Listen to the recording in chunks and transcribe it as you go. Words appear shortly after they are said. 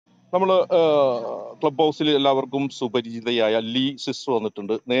നമ്മൾ ക്ലബ് ഹൗസിൽ എല്ലാവർക്കും സുപരിചിതയായ ലീ സിസ്റ്റർ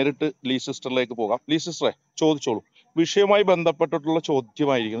വന്നിട്ടുണ്ട്. നേരിട്ട് ലീ സിസ്റ്ററിലേക്ക് പോകാം. ലീ സിസ്റ്ററെ ചോദിച്ചോളൂ. വിഷയവുമായി ബന്ധപ്പെട്ടിട്ടുള്ള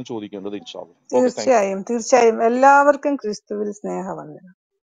ചോദ്യമായിരിക്കും ചോദിക്കേണ്ടത്. ഇൻഷാ അല്ലാഹ്. തീർച്ചയായും എല്ലാവർക്കും ക്രിസ്തുവിൽ സ്നേഹവന്ദനം.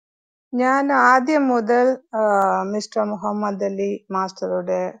 ഞാൻ ആദ്യം മുതൽ മിസ്റ്റർ മുഹമ്മദ് അലി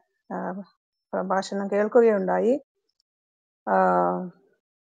മാസ്റ്ററുടെ പ്രഭാഷണം കേൾക്കുകയുണ്ടായി.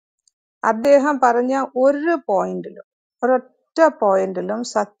 അദ്ദേഹം പറഞ്ഞ ഒരു പോയിന്റിലും, ഒരൊറ്റ പോയിന്റിലും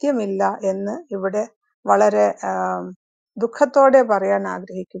സത്യമില്ല എന്ന് ഇവിടെ വളരെ ദുഃഖത്തോടെ പറയാൻ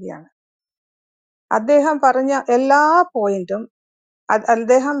ആഗ്രഹിക്കുകയാണ്. അദ്ദേഹം പറഞ്ഞ എല്ലാ പോയിന്റും,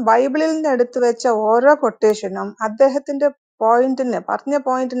 അദ്ദേഹം ബൈബിളിൽ നിന്ന് എടുത്തു വെച്ച ഓരോ കൊട്ടേഷനും അദ്ദേഹത്തിന്റെ പറഞ്ഞ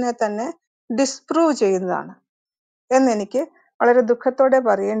പോയിന്റിനെ തന്നെ ഡിസ്പ്രൂവ് ചെയ്യുന്നതാണ് എന്നെനിക്ക് വളരെ ദുഃഖത്തോടെ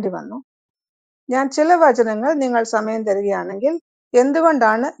പറയേണ്ടി വന്നു. ഞാൻ ചില വചനങ്ങൾ നിങ്ങൾ സമയം തരികയാണെങ്കിൽ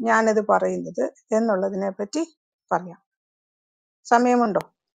എന്തുകൊണ്ടാണ് ഞാനിത് പറയുന്നത് എന്നുള്ളതിനെ പറ്റി പറയാം. സമയമുണ്ടോ?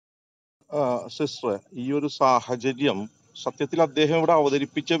 സിസ്റ്ററെ, ഈ ഒരു സാഹചര്യം സത്യത്തിൽ അദ്ദേഹം ഇവിടെ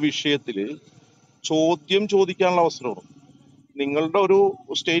അവതരിപ്പിച്ച വിഷയത്തില് ചോദ്യം ചോദിക്കാനുള്ള അവസരമാണ്. നിങ്ങളുടെ ഒരു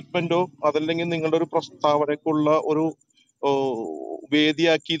സ്റ്റേറ്റ്മെന്റോ അതല്ലെങ്കിൽ നിങ്ങളുടെ ഒരു പ്രസ്താവനക്കുള്ള ഒരു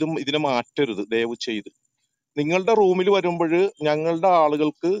വേദിയാക്കി ഇതിനെ മാറ്റരുത് ദയവ് ചെയ്ത്. നിങ്ങളുടെ റൂമിൽ വരുമ്പോൾ ഞങ്ങളുടെ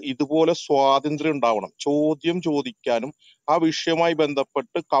ആളുകൾക്ക് ഇതുപോലെ സ്വാതന്ത്ര്യം ഉണ്ടാവണം, ചോദ്യം ചോദിക്കാനും ആ വിഷയവുമായി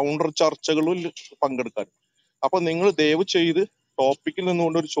ബന്ധപ്പെട്ട് കൗണ്ടർ ചർച്ചകളിൽ പങ്കെടുക്കാനും. അപ്പൊ നിങ്ങൾ ദയവ് ചെയ്ത് ടോപ്പിക്കിൽ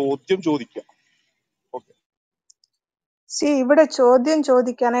നിന്നുകൊണ്ട് ഒരു ചോദ്യം ചോദിക്കുക. ഓക്കെ. ഇവിടെ ചോദ്യം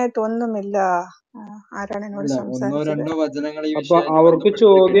ചോദിക്കാനായിട്ട് ഒന്നുമില്ല. ആരാണ് എന്നോട് സംസാരിച്ചത്? അപ്പൊ അവർക്ക്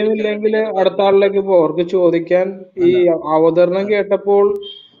ചോദ്യമില്ലെങ്കിൽ അടുത്ത ആളിലേക്ക് പോകും. അവർക്ക് ചോദിക്കാൻ ഈ അവതരണം കേട്ടപ്പോൾ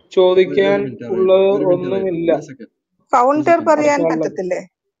ചോദിക്കാൻ ഉള്ളത് ഒന്നുമില്ല. കൗണ്ടർ പറയാൻ പറ്റത്തില്ലേ?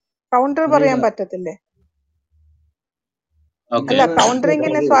 കൗണ്ടർ പറയാൻ പറ്റത്തില്ലേ? അല്ല,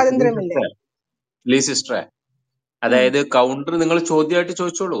 കൗണ്ടറിങ്ങിന് സ്വാതന്ത്ര്യമില്ലേ? സിസ്റ്ററെ, അതായത് കൗണ്ടർ നിങ്ങൾ ചോദ്യമായിട്ട്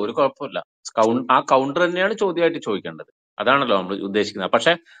ചോദിച്ചോളൂ, ഒരു കുഴപ്പമില്ല. ആ കൗണ്ടർ തന്നെയാണ് ചോദ്യമായിട്ട് ചോദിക്കേണ്ടത്. അതാണല്ലോ നമ്മൾ ഉദ്ദേശിക്കുന്നത്.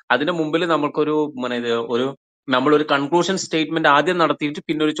 പക്ഷെ അതിന്റെ മുമ്പിൽ നമ്മളൊരു കൺക്ലൂഷൻ സ്റ്റേറ്റ്മെന്റ് ആദ്യം നടത്തിയിട്ട്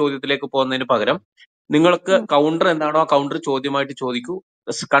പിന്നെ ഒരു ചോദ്യത്തിലേക്ക് പോകുന്നതിന് പകരം നിങ്ങൾക്ക് കൗണ്ടർ എന്താണോ ആ കൗണ്ടർ ചോദ്യമായിട്ട് ചോദിക്കൂ.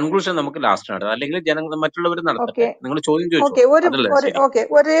 കൺക്ലൂഷൻ നമുക്ക് ലാസ്റ്റ് നടത്താം, അല്ലെങ്കിൽ ജനങ്ങൾ മറ്റുള്ളവർ നടത്തട്ടെ. നിങ്ങൾ ചോദ്യം ചോദിച്ചു.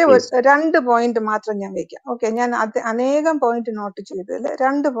 ഒരേ 2 പോയിന്റ് മാത്രം ഞാൻ വെക്കാം. ഓക്കെ, ഞാൻ അനേകം പോയിന്റ് നോട്ട് ചെയ്തതിൽ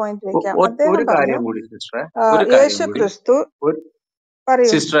 2 പോയിന്റ് വെക്കാം. ഒരു കാര്യം കൂടി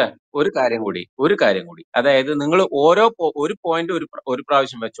സിസ്റ്ററെ, ഒരു കാര്യം കൂടി, അതായത് നിങ്ങൾ ഒരു പോയിന്റ് ഒരു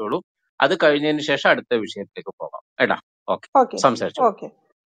പ്രാവശ്യം വെച്ചോളൂ. അത് കഴിഞ്ഞതിന് ശേഷം അടുത്ത വിഷയത്തിലേക്ക് പോകാം. എടാ, സംസാരിച്ചു.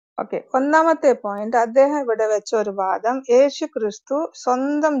 ഓക്കെ, ഒന്നാമത്തെ പോയിന്റ്, അദ്ദേഹം ഇവിടെ വെച്ച ഒരു വാദം, യേശു ക്രിസ്തു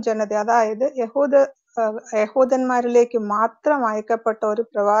സ്വന്തം ജനത, അതായത് യഹൂദന്മാരിലേക്ക് മാത്രം അയക്കപ്പെട്ട ഒരു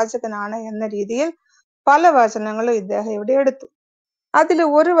പ്രവാചകനാണ് എന്ന രീതിയിൽ പല വചനങ്ങളും ഇദ്ദേഹം ഇവിടെ എടുത്തു. അതിൽ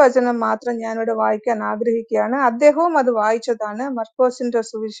ഒരു വചനം മാത്രം ഞാനിവിടെ വായിക്കാൻ ആഗ്രഹിക്കുകയാണ്. അദ്ദേഹവും അത് വായിച്ചതാണ്. മർക്കോസിന്റെ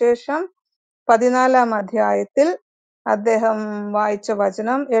സുവിശേഷം 14-ാം അധ്യായത്തിൽ അദ്ദേഹം വായിച്ച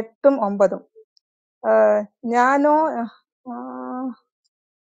വചനം 8ഉം 9ഉം. ഞാനോ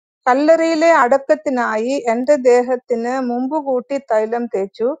കല്ലറയിലെ അടക്കത്തിനായി എന്റെ ദേഹത്തിന് മുമ്പ് കൂട്ടി തൈലം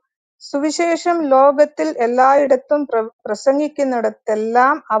തേച്ചു. സുവിശേഷം ലോകത്തിൽ എല്ലായിടത്തും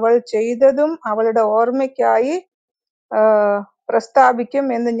പ്രസംഗിക്കുന്നിടത്തെല്ലാം അവൾ ചെയ്തതും അവളുടെ ഓർമ്മയ്ക്കായി പ്രസ്താവിക്കും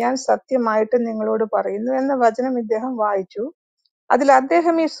എന്ന് ഞാൻ സത്യമായിട്ട് നിങ്ങളോട് പറയുന്നു എന്ന വചനം ഇദ്ദേഹം വായിച്ചു. അതിൽ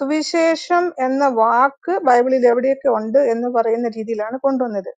അദ്ദേഹം ഈ സുവിശേഷം എന്ന വാക്ക് ബൈബിളിൽ എവിടെയൊക്കെ ഉണ്ട് എന്ന് പറയുന്ന രീതിയിലാണ്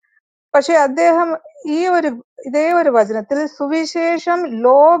കൊണ്ടുവന്നത്. പക്ഷെ അദ്ദേഹം ഇതേ ഒരു വചനത്തിൽ സുവിശേഷം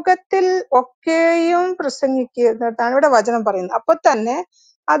ലോകത്തിൽ ഒക്കെയും പ്രസംഗിക്കുന്നതാണ് ഇവിടെ വചനം പറയുന്നത്. അപ്പൊ തന്നെ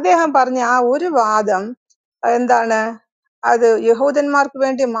അദ്ദേഹം പറഞ്ഞ ആ ഒരു വാദം എന്താണ്, അത് യഹൂദന്മാർക്ക്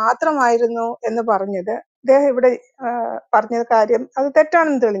വേണ്ടി മാത്രമായിരുന്നു എന്ന് പറഞ്ഞത്, അദ്ദേഹം ഇവിടെ പറഞ്ഞ കാര്യം അത്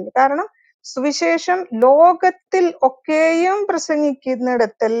തെറ്റാണെന്ന് തെളിഞ്ഞു. കാരണം സുവിശേഷം ലോകത്തിൽ ഒക്കെയും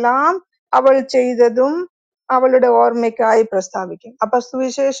പ്രസംഗിക്കുന്നിടത്തെല്ലാം അവൾ ചെയ്തതും അവളുടെ ഓർമ്മയ്ക്കായി പ്രസ്താവിക്കും. അപ്പൊ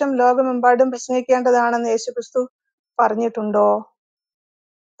സുവിശേഷം ലോകമെമ്പാടും പ്രസംഗിക്കേണ്ടതാണെന്ന് യേശുക്രിസ്തു പറഞ്ഞിട്ടുണ്ടോ?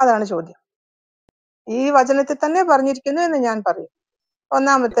 അതാണ് ചോദ്യം. ഈ വചനത്തിൽ തന്നെ പറഞ്ഞിരിക്കുന്നു എന്ന് ഞാൻ പറയും.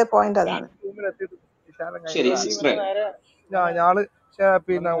 ഒന്നാമത്തെ പോയിന്റ് അതാണ്.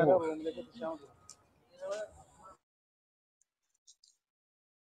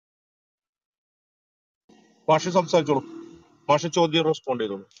 സംസാരിച്ചോളൂ. ചോദ്യം റെസ്പോണ്ട്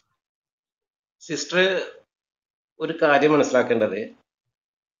ചെയ്തോളൂ. സിസ്റ്റർ, ഒരു കാര്യം മനസ്സിലാക്കേണ്ടത്,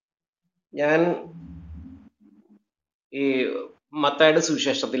 ഞാൻ ഈ മത്തായിയുടെ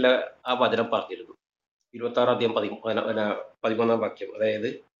സുവിശേഷത്തിലെ ആ വചനം പറഞ്ഞിരുന്നു, 26-ാം അധ്യായം 13-ാം വാക്യം. അതായത്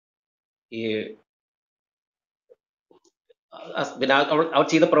ഈ അവൾ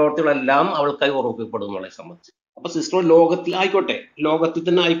ചെയ്ത പ്രവർത്തികളെല്ലാം അവൾക്കായി ഓർമ്മിക്കപ്പെടും എന്നുള്ളതിനെ സംബന്ധിച്ച്. അപ്പൊ സിസ്റ്റർ ലോകത്തിൽ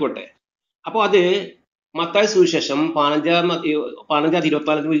തന്നെ ആയിക്കോട്ടെ. അപ്പൊ അത് മത്തായി സുവിശേഷം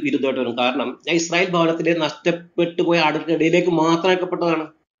 15:24 വിരുദ്ധമായിട്ട് വരും. കാരണം ഞാൻ ഇസ്രായേൽ ഭവനത്തിലെ നഷ്ടപ്പെട്ടു പോയ ആടുകൾക്കിടയിലേക്ക് മാത്രമാക്കപ്പെട്ടതാണ്.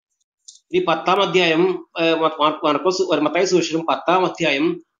 ഈ 10-ാം അധ്യായം മത്തായി സുവിശേഷം 10-ാം അധ്യായം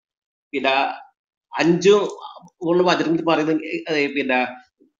പിന്നെ 5 ഉള്ള വചനത്തിൽ പറയുന്നത് പിന്നെ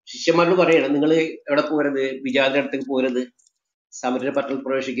ശിഷ്യന്മാരോട് പറയാണ്, നിങ്ങൾ എവിടെ പോകരുത്, വിജാതിയുടെ അടുത്തേക്ക് പോകരുത്, സമരയുടെ പട്ടണത്തിൽ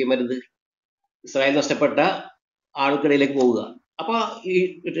പ്രവേശിക്കുകയും വരുത്, ഇസ്രായേൽ നഷ്ടപ്പെട്ട ആൾക്കിടയിലേക്ക് പോവുക. അപ്പൊ ഈ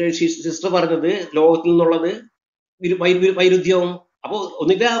സിസ്റ്റർ പറഞ്ഞത് ലോകത്തിൽ നിന്നുള്ളത് വൈരുദ്ധ്യവും. അപ്പൊ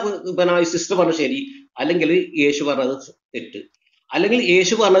ഒന്നില്ല സിസ്റ്റർ പറഞ്ഞത് ശരി, അല്ലെങ്കിൽ യേശു പറഞ്ഞത് തെറ്റ്, അല്ലെങ്കിൽ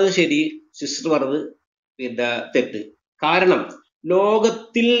യേശു പറഞ്ഞത് ശരി, സിസ്റ്റർ പറഞ്ഞത് പിന്നെ തെറ്റ്. കാരണം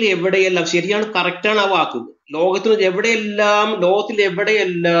ലോകത്തിൽ എവിടെയെല്ലാം ശരിയാണ്, കറക്റ്റാണ് ആ വാക്ക്. ലോകത്തിൽ എവിടെയെല്ലാം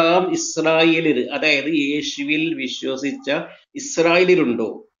ഇസ്രായേലിന്, അതായത് യേശുവിൽ വിശ്വസിച്ച ഇസ്രായേലിലുണ്ടോ,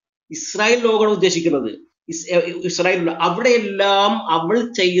 ഇസ്രായേൽ ലോകമാണ് ഉദ്ദേശിക്കുന്നത്, ഇസ്രായേലുണ്ട്, അവിടെയെല്ലാം അവൾ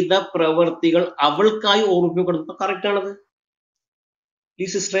ചെയ്ത പ്രവർത്തികൾ അവൾക്കായി ഓർമ്മിപ്പിക്കുന്നത് കറക്റ്റാണത്. ഈ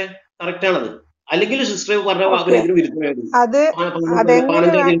സിസ്റ്ററെ കറക്റ്റാണത്. അല്ലെങ്കിൽ സിസ്റ്റർ പറഞ്ഞ വാക്കിന് ഇതിന് വിരുദ്ധമായിരുന്നു.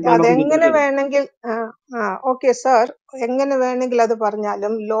 അതെങ്ങനെ വേണമെങ്കിൽ ഓക്കെ സാർ, എങ്ങനെ വേണമെങ്കിൽ അത്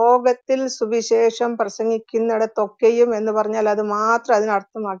പറഞ്ഞാലും ലോകത്തിൽ സുവിശേഷം പ്രസംഗിക്കുന്നിടത്തൊക്കെയും എന്ന് പറഞ്ഞാൽ അത് മാത്രം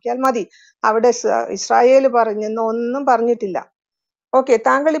അതിനർത്ഥമാക്കിയാൽ മതി. അവിടെ ഇസ്രായേൽ പറഞ്ഞെന്ന് ഒന്നും പറഞ്ഞിട്ടില്ല. ഓക്കെ,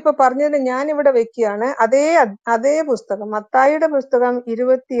 താങ്കൾ ഇപ്പൊ പറഞ്ഞത് ഞാൻ ഇവിടെ വെക്കുകയാണ്. അതേ പുസ്തകം, മത്തായിയുടെ പുസ്തകം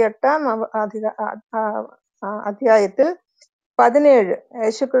 28-ാം അധ്യായത്തിൽ 17,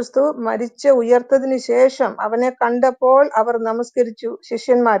 യേശുക്രിസ്തു മരിച്ച് ഉയർത്തതിന് ശേഷം അവനെ കണ്ടപ്പോൾ അവർ നമസ്കരിച്ചു,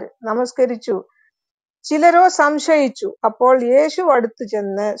 ശിഷ്യന്മാര് നമസ്കരിച്ചു, ചിലരോ സംശയിച്ചു. അപ്പോൾ യേശു അടുത്തു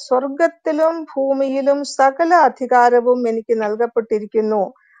ചെന്ന്, സ്വർഗത്തിലും ഭൂമിയിലും സകല അധികാരവും എനിക്ക് നൽകപ്പെട്ടിരിക്കുന്നു.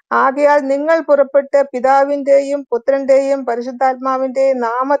 ആകയാൽ നിങ്ങൾ പുറപ്പെട്ട് പിതാവിന്റെയും പുത്രന്റെയും പരിശുദ്ധാത്മാവിന്റെയും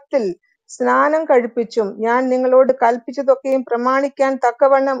നാമത്തിൽ സ്നാനം കഴിപ്പിച്ചും ഞാൻ നിങ്ങളോട് കൽപ്പിച്ചതൊക്കെയും പ്രമാണിക്കാൻ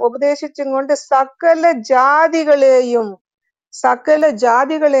തക്കവണ്ണം ഉപദേശിച്ചും കൊണ്ട് സകല ജാതികളെയും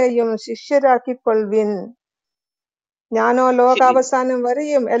ശിഷ്യരാക്കിക്കൊള്ളുവിൻ. ഞാനോ ലോകാവസാനം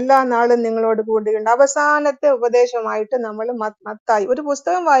വരെയും എല്ലാ നാളും നിങ്ങളോട് കൂടിയുണ്ട്. അവസാനത്തെ ഉപദേശമായിട്ട് നമ്മൾ മത്തായി ഒരു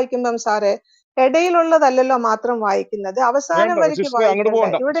പുസ്തകം വായിക്കുമ്പം സാറേ ഇടയിലുള്ളതല്ലല്ലോ മാത്രം വായിക്കുന്നത്, അവസാനം വരയ്ക്ക്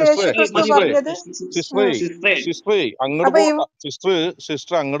വായിക്കണ്ടേ. ഇവിടെ യേശുക്രിസ്തു പറഞ്ഞത്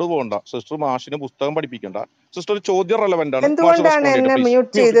സിസ്റ്റർ അങ്ങോട്ട് പോകണ്ട, സിസ്റ്റർ മാഷിന് പുസ്തകം പഠിപ്പിക്കണ്ട. സിസ്റ്റർ ചോദ്യം റെലവന്റ് ആണ്. എന്തുകൊണ്ടാണ് എന്നെ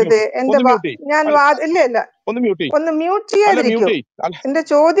മ്യൂട്ട് ചെയ്തത്? ഞാൻ ഒന്ന് മ്യൂട്ട് ചെയ്യാതിരിക്കും. എന്റെ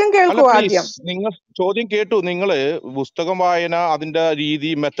ചോദ്യം കേൾക്കൂ ആദ്യം. നിങ്ങൾ ചോദ്യം കേട്ടു. നിങ്ങള് പുസ്തകം വായന, അതിന്റെ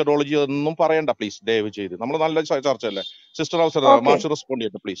രീതി, മെത്തഡോളജി ഒന്നും പറയണ്ട പ്ലീസ്, ദയവ് ചെയ്ത്. നമ്മൾ നല്ല ചർച്ചയല്ലേ. സിസ്റ്റർ അവസരം മാഷ് റെസ്പോണ്ട്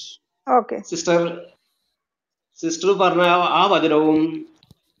ചെയ്യട്ടെ പ്ലീസ്. സിസ്റ്റർ പറഞ്ഞ ആ വചനവും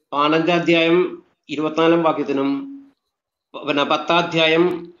 15-ാം അധ്യായം 24-ാം വാക്യത്തിനും പിന്നെ 10-ാം അധ്യായം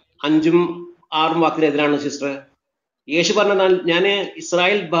 5-6 വാക്യത്തിനെതിരാണ് സിസ്റ്റർ. യേശു പറഞ്ഞാൽ ഞാൻ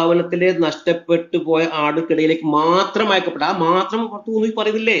ഇസ്രായേൽ ഭവനത്തിലെ നഷ്ടപ്പെട്ടു പോയ ആടുക്കിടയിലേക്ക് മാത്രം അയക്കപ്പെട്ട, ആ മാത്രം തൂന്നി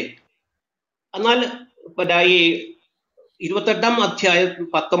പറയുന്നില്ലേ. എന്നാൽ ഈ 28-ാം അധ്യായം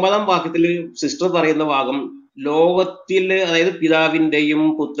 19-ാം വാക്യത്തിൽ സിസ്റ്റർ പറയുന്ന ഭാഗം ലോകത്തിൽ, അതായത് പിതാവിന്റെയും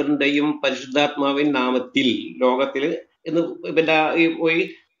പുത്രന്റെയും പരിശുദ്ധാത്മാവിൻ നാമത്തിൽ ലോകത്തിൽ എന്ന് പിന്നെ പോയി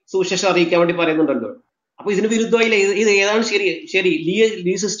സുവിശേഷം അറിയിക്കാൻ വേണ്ടി പറയുന്നുണ്ടല്ലോ. അപ്പൊ ഇതിന് വിരുദ്ധമായില്ലേ? ഇത് ഏതാണ് ശരി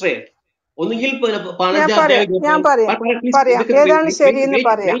ലീ സിസ്റ്ററെ? ഒന്നുകിൽ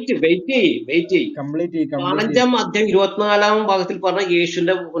 15-ാം അധ്യായം 24-ാം ഭാഗത്തിൽ പറഞ്ഞ യേശു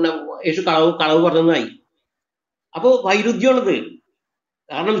കളവ് പറഞ്ഞതായി. അപ്പോ വൈരുദ്ധ്യമാണത്.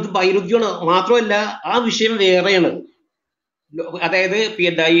 കാരണം ഇത് വൈരുദ്ധ്യമാണ്. മാത്രമല്ല ആ വിഷയം വേറെയാണ്. അതായത്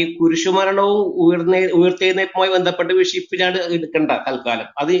ഈ കുരിശുമരണവും ഉയർത്തെഴുന്നേൽപ്പുമായി ബന്ധപ്പെട്ട വിഷയത്തിലാണ് എടുക്കണ്ട തൽക്കാലം.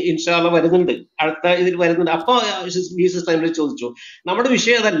 അത് ഇൻഷാ അല്ലാഹ് വരുന്നുണ്ട്, അടുത്ത ഇതിൽ വരുന്നുണ്ട്. അപ്പൊ ജീസസ് ടൈമിൽ ചോദിച്ചു, നമ്മുടെ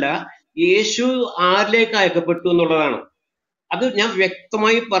വിഷയം അതല്ല, യേശു ആരിലേക്ക് അയക്കപ്പെട്ടു എന്നുള്ളതാണ്. അത് ഞാൻ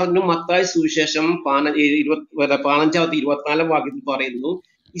വ്യക്തമായി പറഞ്ഞു. മത്തായി സുവിശേഷം 15-ാം വാക്യത്തിൽ പറയുന്നു,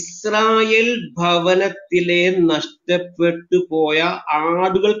 ഇസ്രായേൽ ഭവനത്തിലെ നഷ്ടപ്പെട്ടു പോയ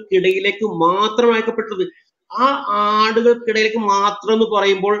ആടുകൾക്കിടയിലേക്ക് മാത്രം അയക്കപ്പെട്ടത്. ആ ആടുകൾക്കിടയിലേക്ക് മാത്രം എന്ന്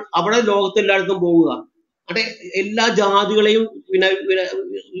പറയുമ്പോൾ അവിടെ ലോകത്തെല്ലായിടത്തും പോവുക, അവിടെ എല്ലാ ജാതികളെയും പിന്നെ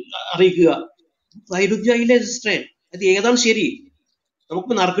അറിയിക്കുക. വൈരുദ്ധ്യമായില്ലേ സിസ്റ്ററെ? അത് ഏതാണ് ശരി?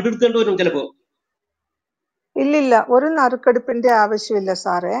 നമുക്ക് നറുക്കെടുത്തേണ്ടി വരും ചിലപ്പോ. ഇല്ലില്ല, ഒരു നറുക്കെടുപ്പിന്റെ ആവശ്യമില്ല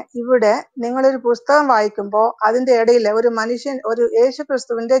സാറേ. ഇവിടെ നിങ്ങളൊരു പുസ്തകം വായിക്കുമ്പോൾ അതിന്റെ ഇടയിൽ ഒരു മനുഷ്യൻ, ഒരു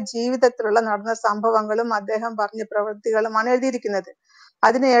യേശുക്രിസ്തുവിന്റെ ജീവിതത്തിലുള്ള നടന്ന സംഭവങ്ങളും അദ്ദേഹം പറഞ്ഞ പ്രവൃത്തികളുമാണ് എഴുതിയിരിക്കുന്നത്.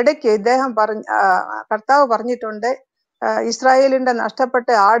 അതിന് ഇടയ്ക്ക് കർത്താവ് പറഞ്ഞിട്ടുണ്ട്, ഇസ്രായേലിന്റെ നഷ്ടപ്പെട്ട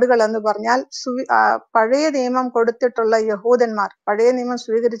ആടുകൾ എന്ന് പറഞ്ഞാൽ പഴയ നിയമം കൊടുത്തിട്ടുള്ള യഹൂദന്മാർ, പഴയ നിയമം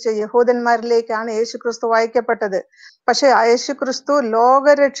സ്വീകരിച്ച യഹൂദന്മാരിലേക്കാണ് യേശുക്രിസ്തു അയക്കപ്പെട്ടത്. പക്ഷെ യേശുക്രിസ്തു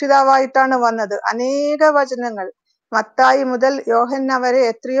ലോകരക്ഷിതാവായിട്ടാണ് വന്നത്. അനേക വചനങ്ങൾ മത്തായി മുതൽ യോഹന്ന വരെ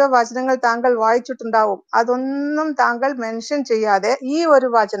എത്രയോ വചനങ്ങൾ താങ്കൾ വായിച്ചിട്ടുണ്ടാവും. അതൊന്നും താങ്കൾ മെൻഷൻ ചെയ്യാതെ ഈ ഒരു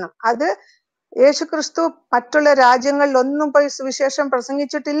വചനം, അത് യേശുക്രിസ്തു മറ്റുള്ള രാജ്യങ്ങളിലൊന്നും പോയി സുവിശേഷം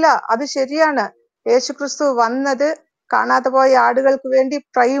പ്രസംഗിച്ചിട്ടില്ല. അത് ശരിയാണ്. യേശുക്രിസ്തു വന്നത് കാണാതെ പോയ ആടുകൾക്ക് വേണ്ടി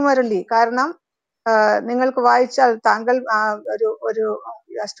പ്രൈമറിലി. കാരണം നിങ്ങൾക്ക് വായിച്ചാൽ, താങ്കൾ ഒരു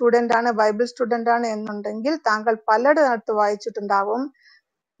സ്റ്റുഡന്റ് ആണ്, ബൈബിൾ സ്റ്റുഡന്റ് ആണ് എന്നുണ്ടെങ്കിൽ താങ്കൾ പലയിടത്ത് വായിച്ചിട്ടുണ്ടാവും.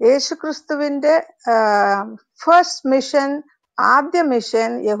 യേശുക്രിസ്തുവിന്റെ ഫസ്റ്റ് മിഷൻ, ആദ്യ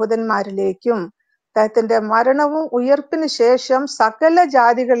മിഷൻ യഹൂദന്മാരിലേക്കും അദ്ദേഹത്തിന്റെ മരണവും ഉയർപ്പിന് ശേഷം സകല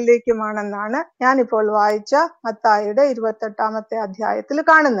ജാതികളിലേക്കുമാണെന്നാണ് ഞാനിപ്പോൾ വായിച്ച മത്തായിയുടെ 28-ാമത്തെ അധ്യായത്തിൽ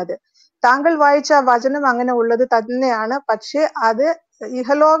കാണുന്നത്. താങ്കൾ വായിച്ച വചനം അങ്ങനെ ഉള്ളത് തന്നെയാണ്. പക്ഷെ അത്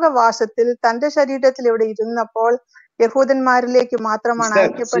ഇഹലോകവാസത്തിൽ തന്റെ ശരീരത്തിൽ ഇവിടെ ഇരുന്നപ്പോൾ യഹൂദന്മാരിലേക്ക് മാത്രമാണ്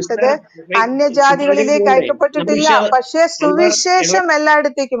അയക്കപ്പെട്ടത്, അന്യജാതികളിലേക്ക് അയക്കപ്പെട്ടിട്ടില്ല. പക്ഷെ സുവിശേഷം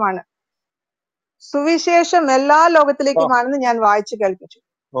എല്ലായിടത്തേക്കുമാണ്, സുവിശേഷം എല്ലാ ലോകത്തിലേക്കുമാണെന്ന് ഞാൻ വായിച്ചു കേൾപ്പിച്ചു.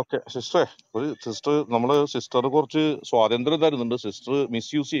 ഓക്കെ സിസ്റ്ററെ, സിസ്റ്റർ കുറച്ച് സ്വാതന്ത്ര്യം തരുന്നുണ്ട്. സിസ്റ്റർ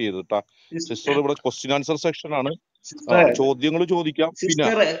മിസ്യൂസ് ചെയ്തിട്ടാ. സിസ്റ്റർ ഇവിടെ ക്വസ്റ്റ്യൻ ആൻസർ സെക്ഷൻ ആണ്, ചോദ്യങ്ങൾ ചോദിക്കാം. പിന്നെ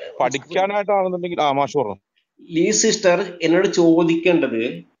പഠിക്കാനായിട്ടാണെന്നുണ്ടെങ്കിൽ മാഷ് പറഞ്ഞു. ഈ സിസ്റ്റർ എന്നോട് ചോദിക്കേണ്ടത്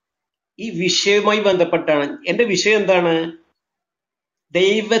ഈ വിഷയവുമായി ബന്ധപ്പെട്ടാണ്. എന്റെ വിഷയം എന്താണ്?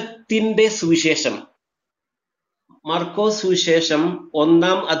 ദൈവത്തിന്റെ സുവിശേഷം, മർക്കോസ് സുവിശേഷം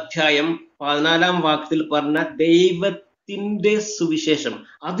 1-ാം അധ്യായം 14-ാം വാക്യത്തിൽ പറഞ്ഞ ദൈവത്തിന്റെ സുവിശേഷം,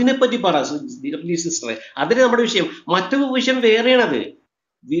 അതിനെപ്പറ്റി പറ സിസ്റ്ററെ. അതിന് നമ്മുടെ വിഷയം. മറ്റൊരു വിഷയം വേറെയാണത്.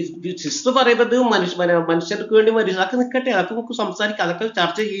 സിസ്റ്റർ പറയുന്നത് മനുഷ്യർക്ക് വേണ്ടി മരിച്ചു, അതൊക്കെ നിൽക്കട്ടെ, അതൊക്കെ നമുക്ക് സംസാരിക്കാം, അതൊക്കെ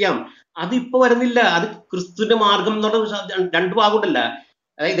ചർച്ച ചെയ്യാം. അതിപ്പോ വരുന്നില്ല. അത് ക്രിസ്തുവിന്റെ മാർഗം എന്നുള്ള രണ്ടു ഭാഗമുണ്ടല്ല.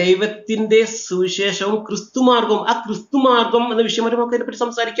 അതായത് ദൈവത്തിന്റെ സുവിശേഷവും ക്രിസ്തുമാർഗവും. ആ ക്രിസ്തുമാർഗം എന്ന വിഷയം നമുക്ക് അതിനെപ്പറ്റി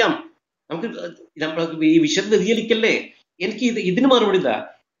സംസാരിക്കാം. നമുക്ക് ഈ വിഷയത്തിൽ വ്യതിചലിക്കല്ലേ. എനിക്ക് ഇതിന് മറുപടി ഇതാ.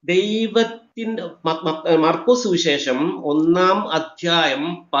 ദൈവത്തിന്റെ മർക്കോസ് സുവിശേഷം 1-ാം അധ്യായം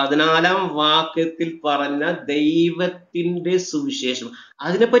 14-ാം വാക്യത്തിൽ പറഞ്ഞ ദൈവത്തിന്റെ സുവിശേഷം,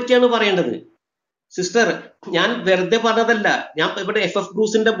 അതിനെപ്പറ്റിയാണ് പറയേണ്ടത്. സിസ്റ്റർ, ഞാൻ വെറുതെ പറഞ്ഞതല്ല. ഞാൻ ഇവിടെ FF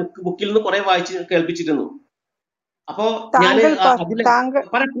ബ്രൂസിന്റെ ബുക്കിൽ നിന്ന് കുറെ വായിച്ച് കേൾപ്പിച്ചിരുന്നു. അപ്പോ താങ്കളെ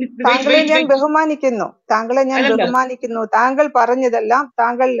ഞാൻ ബഹുമാനിക്കുന്നു, താങ്കൾ പറഞ്ഞതെല്ലാം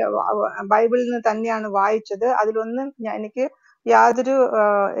താങ്കൾ ബൈബിളിൽ നിന്ന് തന്നെയാണ് വായിച്ചത്. അതിലൊന്നും എനിക്ക് യാതൊരു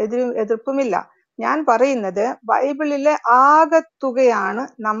എതിർപ്പുമില്ല. ഞാൻ പറയുന്നത് ബൈബിളിലെ ആകത്തുകയാണ്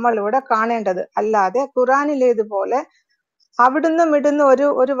നമ്മൾ ഇവിടെ കാണേണ്ടത്. അല്ലാതെ ഖുറാനിലേതുപോലെ അവിടുന്ന് ഇടുന്ന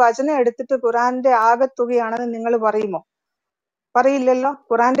ഒരു വചനം എടുത്തിട്ട് ഖുറാന്റെ ആകത്തുകയാണെന്ന് നിങ്ങൾ പറയുമോ? പറയില്ലല്ലോ.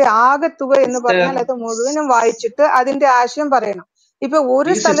 ഖുറാന്റെ ആകത്തുക എന്ന് പറഞ്ഞാൽ അത് മുഴുവനും വായിച്ചിട്ട് അതിന്റെ ആശയം പറയണം. ഇപ്പൊ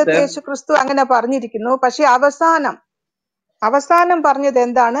ഒരു സ്ഥലത്ത് യേശുക്രിസ്തു അങ്ങനെ പറഞ്ഞിരിക്കുന്നു. പക്ഷെ അവസാനം പറഞ്ഞത്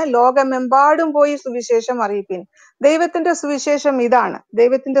എന്താണ്? ലോകമെമ്പാടും പോയി സുവിശേഷം അറിയിപ്പിൻ. ദൈവത്തിന്റെ സുവിശേഷം ഇതാണ്.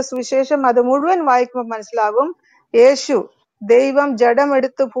 ദൈവത്തിന്റെ സുവിശേഷം അത് മുഴുവൻ വായിക്കുമ്പോൾ മനസ്സിലാകും, യേശു ദൈവം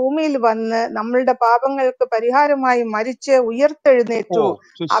ജഡമെടുത്ത് ഭൂമിയിൽ വന്ന് നമ്മളുടെ പാപങ്ങൾക്ക് പരിഹാരമായി മരിച്ച് ഉയർത്തെഴുന്നേറ്റു.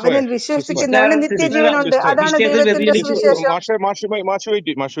 അവനിൽ വിശ്വസിക്കുന്നവന് നിത്യജീവനുണ്ട്. അതാണ് ദൈവത്തിന്റെ സുവിശേഷം.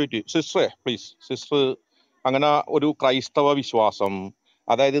 സിസ്റ്ററെ പ്ലീസ്, സിസ്റ്റർ അങ്ങനെ ഒരു ക്രൈസ്തവ വിശ്വാസം,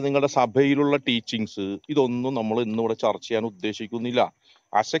 അതായത് നിങ്ങളുടെ സഭയിലുള്ള ടീച്ചിങ്സ്, ഇതൊന്നും നമ്മൾ ഇന്നിവിടെ ചർച്ച ചെയ്യാൻ ഉദ്ദേശിക്കുന്നില്ല.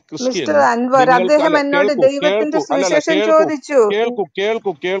 ആസ് എ ക്രിസ്ത്യൻ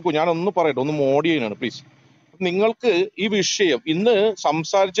കേൾക്കൂ, ഞാനൊന്ന് പറയട്ടെ, ഒന്ന് മോഡ് ചെയ്യാനാണ് പ്ലീസ്. നിങ്ങൾക്ക് ഈ വിഷയം, ഇന്ന്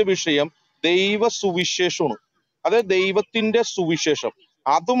സംസാരിച്ച വിഷയം ദൈവ സുവിശേഷമാണ്. അതായത് ദൈവത്തിന്റെ സുവിശേഷം,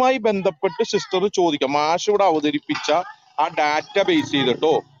 അതുമായി ബന്ധപ്പെട്ട് സിസ്റ്റർ ചോദിക്കാം. മാഷ് ഇവിടെ അവതരിപ്പിച്ച ആ ഡാറ്റ ബേസ്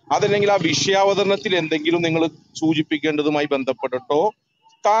ചെയ്തിട്ടോ, അതല്ലെങ്കിൽ ആ വിഷയാവതരണത്തിൽ എന്തെങ്കിലും നിങ്ങൾ സൂചിപ്പിക്കേണ്ടതുമായി ബന്ധപ്പെട്ടിട്ടോ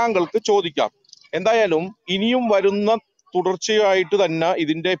താങ്കൾക്ക് ചോദിക്കാം. എന്തായാലും ഇനിയും വരുന്ന തുടർച്ചയായിട്ട് തന്നെ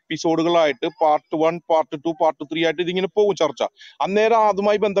ഇതിന്റെ എപ്പിസോഡുകളായിട്ട് പാർട്ട് 1, പാർട്ട് 2, പാർട്ട് 3 ആയിട്ട് ഇതിങ്ങനെ പോകും ചർച്ച. അന്നേരം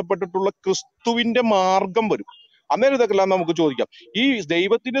അതുമായി ബന്ധപ്പെട്ടിട്ടുള്ള ക്രിസ്തുവിന്റെ മാർഗം വരും. അന്നേരം ഇതൊക്കെല്ലാം നമുക്ക് ചോദിക്കാം. ഈ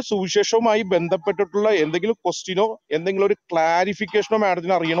ദൈവത്തിന്റെ സുവിശേഷവുമായി ബന്ധപ്പെട്ടിട്ടുള്ള എന്തെങ്കിലും ക്വസ്റ്റ്യനോ എന്തെങ്കിലും ഒരു ക്ലാരിഫിക്കേഷനോ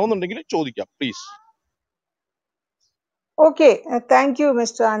മാഡത്തിന് അറിയണമെന്നുണ്ടെങ്കിൽ ചോദിക്കാം please. Okay, thank you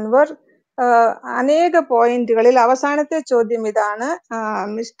mister Anwar. അനേക പോയിന്റുകളിൽ അവസാനത്തെ ചോദ്യം ഇതാണ്.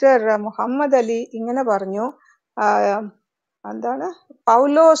 മിസ്റ്റർ മുഹമ്മദ് അലി ഇങ്ങനെ പറഞ്ഞു, എന്താണ്,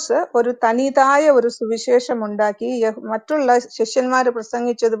 പൗലോസ് ഒരു തനിതായ ഒരു സുവിശേഷം ഉണ്ടാക്കി, മറ്റുള്ള ശിഷ്യന്മാര്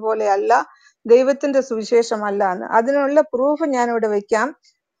പ്രസംഗിച്ചതുപോലെ അല്ല, ദൈവത്തിന്റെ സുവിശേഷമല്ല എന്ന്. അതിനുള്ള പ്രൂഫ് ഞാനിവിടെ വെക്കാം.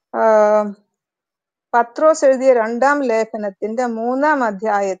 പത്രോസ് എഴുതിയ 2-ാം ലേഖനത്തിന്റെ 3-ാം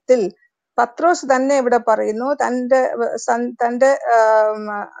അധ്യായത്തിൽ പത്രോസ് തന്നെ ഇവിടെ പറയുന്നു, തന്റെ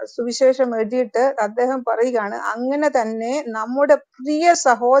സുവിശേഷം എഴുതിയിട്ട് അദ്ദേഹം പറയുകയാണ്, അങ്ങനെ തന്നെ നമ്മുടെ പ്രിയ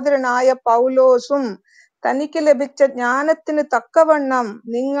സഹോദരനായ പൗലോസും തനിക്ക് ലഭിച്ച ജ്ഞാനത്തിന് തക്കവണ്ണം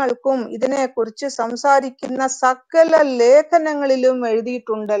നിങ്ങൾക്കും ഇതിനെക്കുറിച്ച് സംസാരിക്കുന്ന സകല ലേഖനങ്ങളിലും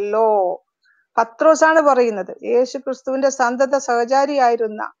എഴുതിയിട്ടുണ്ടല്ലോ. പത്രോസാണ് പറയുന്നത്. യേശു ക്രിസ്തുവിന്റെ സന്തത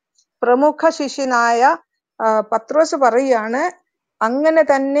സഹചാരിയായിരുന്ന പ്രമുഖ ശിഷ്യനായ പത്രോസ് പറയുകയാണ്, അങ്ങനെ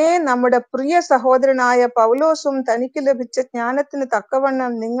തന്നെ നമ്മുടെ പ്രിയ സഹോദരനായ പൗലോസും തനിക്ക് ലഭിച്ച ജ്ഞാനത്തിന്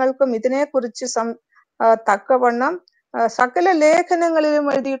തക്കവണ്ണം നിങ്ങൾക്കും ഇതിനെക്കുറിച്ച് തക്കവണ്ണം സകല ലേഖനങ്ങളിലും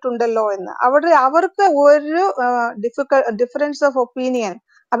എഴുതിയിട്ടുണ്ടല്ലോ എന്ന്. അവിടെ അവർക്ക് ഒരു ഡിഫറൻസ് ഓഫ് ഒപ്പീനിയൻ,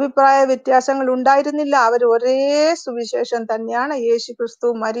 അഭിപ്രായ വ്യത്യാസങ്ങൾ ഉണ്ടായിരുന്നില്ല. അവർ ഒരേ സുവിശേഷം തന്നെയാണ്. യേശു ക്രിസ്തു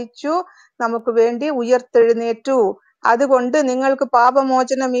മരിച്ചു, നമുക്ക് വേണ്ടി ഉയർത്തെഴുന്നേറ്റു, അതുകൊണ്ട് നിങ്ങൾക്ക്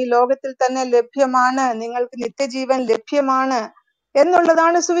പാപമോചനം ഈ ലോകത്തിൽ തന്നെ ലഭ്യമാണ്, നിങ്ങൾക്ക് നിത്യജീവൻ ലഭ്യമാണ്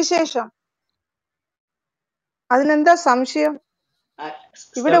എന്നുള്ളതാണ് സുവിശേഷം. അതിനെന്താ സംശയം?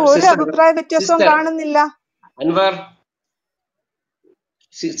 ഇവിടെ ഒരു അഭിപ്രായ വ്യത്യാസവും കാണുന്നില്ല. അൻവർ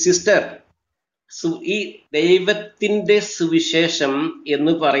സിസ്റ്റർ, ഈ ദൈവത്തിന്റെ സുവിശേഷം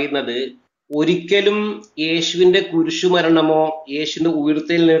എന്ന് പറയുന്നത് ഒരിക്കലും യേശുവിന്റെ കുരിശുമരണമോ യേശുവിന്റെ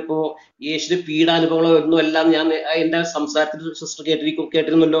ഉയർത്തെഴുന്നേൽപ്പോ യേശുവിന്റെ പീഡാനുഭവങ്ങളോ ഒന്നുമല്ല. ഞാൻ എന്റെ സംസാരത്തിൽ സിസ്റ്റർ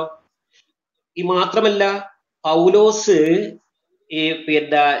കേട്ടിരുന്നല്ലോ. ഈ മാത്രമല്ല, പൗലോസ് ഈ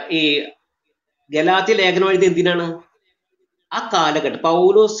ഗലാത്യ ലേഖനം എഴുതി എന്തിനാണ്? ആ കാലഘട്ടം,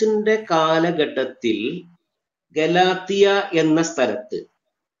 പൗലോസിന്റെ കാലഘട്ടത്തിൽ ഗലാത്യ എന്ന സ്ഥലത്ത്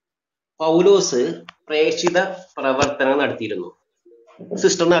പൗലോസ് പ്രേക്ഷിത പ്രവർത്തനം നടത്തിയിരുന്നു.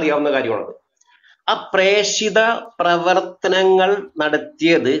 സിസ്റ്ററിന് അറിയാവുന്ന കാര്യമാണത്. ആ പ്രേക്ഷിത പ്രവർത്തനങ്ങൾ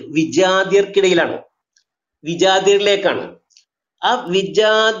നടത്തിയത് വിജാതിയർക്കിടയിലാണ്, വിജാതിയരിലേക്കാണ്. ആ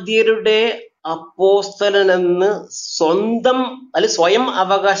വിജാതിയരുടെ അപ്പോസ്തലനെന്ന് സ്വയം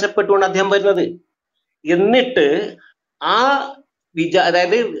അവകാശപ്പെട്ടുകൊണ്ട് അദ്ദേഹം വരുന്നത്. എന്നിട്ട് ആ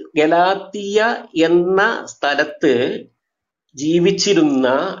അതായത് ഗലാത്തിയ എന്ന സ്ഥലത്ത് ജീവിച്ചിരുന്ന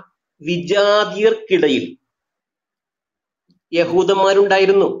വിജാതിയർക്കിടയിൽ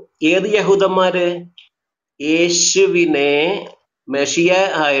യഹൂദന്മാരുണ്ടായിരുന്നു. ഏത് യഹൂദന്മാര്? യേശുവിനെ മെഷിയ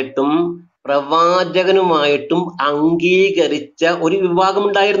ആയിട്ടും പ്രവാചകനുമായിട്ടും അംഗീകരിച്ച ഒരു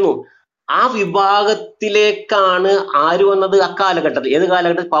വിഭാഗമുണ്ടായിരുന്നു. ആ വിഭാഗത്തിലേക്കാണ് ആര് വന്നത്? അക്കാലഘട്ടത്തിൽ. ഏത്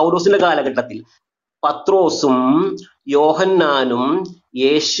കാലഘട്ടത്തിൽ? പൗലോസിന്റെ കാലഘട്ടത്തിൽ പത്രോസും യോഹന്നാനും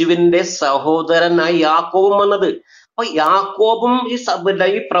യേശുവിന്റെ സഹോദരനായി യാക്കോബും വന്നത്. അപ്പൊ യാക്കോബും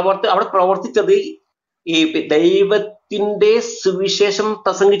അവിടെ പ്രവർത്തിച്ചത് ഈ ദൈവത്തിന്റെ സുവിശേഷം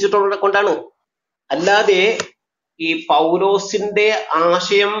പ്രസംഗിച്ചിട്ടുള്ളത് കൊണ്ടാണ്. അല്ലാതെ ഈ പൗലോസിന്റെ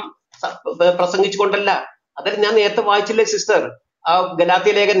ആശയം പ്രസംഗിച്ചുകൊണ്ടല്ല. അതായത് ഞാൻ നേരത്തെ വായിച്ചില്ലേ സിസ്റ്റർ, ആ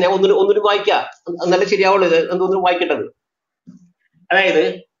ഗലാത്യ ലേഖനം ഞാൻ ഒന്നിനും വായിക്കാം, നല്ല ശരിയാവുള്ളൂ. എന്തൊന്നും വായിക്കേണ്ടത്. അതായത്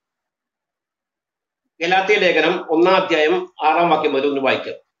ഗലാത്യ ലേഖനം 1-ാം അധ്യായം 6-ാം വാക്യം മുതൽ ഒന്ന്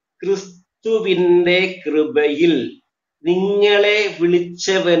വായിക്കാം. ക്രിസ്തുവിന്റെ കൃപയിൽ നിങ്ങളെ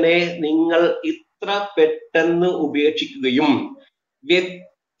വിളിച്ചവനെ നിങ്ങൾ ഇത്ര പെട്ടെന്ന് ഉപേക്ഷിക്കുകയും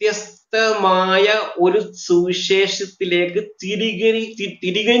വ്യത്യസ്തമായ ഒരു സുവിശേഷത്തിലേക്ക്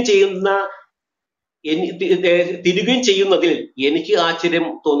തിരികുകയും ചെയ്യുന്നതിൽ എനിക്ക് ആശ്ചര്യം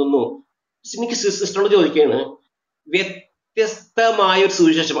തോന്നുന്നു. എനിക്ക് സിസ്റ്ററോട് ചോദിക്കുകയാണ്, വ്യത്യസ്തമായ ഒരു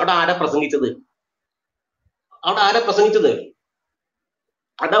സുവിശേഷം അവിടെ ആരാ പ്രസംഗിച്ചത്?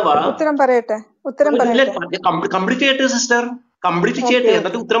 അഥവാ ഉത്തരം പറയട്ടെ കംപ്ലീറ്റ് ചെയ്യട്ടെ സിസ്റ്റർ, കംപ്ലീറ്റ് ചെയ്യട്ടെ,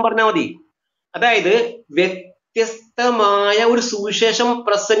 എന്നിട്ട് ഉത്തരം പറഞ്ഞാൽ മതി. അതായത് വ്യത്യസ്തമായ ഒരു സുവിശേഷം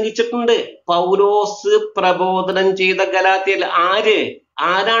പ്രസംഗിച്ചിട്ടുണ്ട് പൗലോസ് പ്രബോധനം ചെയ്ത ഗലാത്യയിൽ.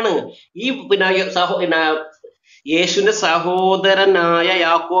 ആരാണ്? ഈ യേശുവിന്റെ സഹോദരനായ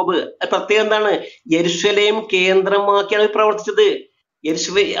യാക്കോബ്. പ്രത്യേകം എന്താണ്? യെരുശലേം കേന്ദ്രമാക്കിയാണ് പ്രവർത്തിച്ചത്.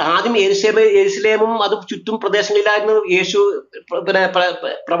 ആദ്യം യെരുശലേമും അത് ചുറ്റും പ്രദേശങ്ങളിലായിരുന്നു യേശു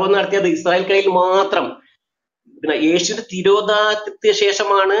പ്രബോധനം നടത്തിയത്, ഇസ്രായേൽക്കരയിൽ മാത്രം. യേശുവിന്റെ തിരോധാനത്തിന്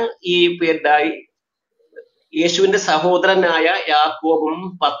ശേഷമാണ് ഈ യേശുവിന്റെ സഹോദരനായ യാക്കോബും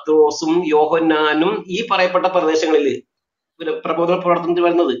പത്രോസും യോഹന്നാനും ഈ പറയപ്പെട്ട പ്രദേശങ്ങളിൽ പ്രബോധന പ്രവർത്തനത്തിൽ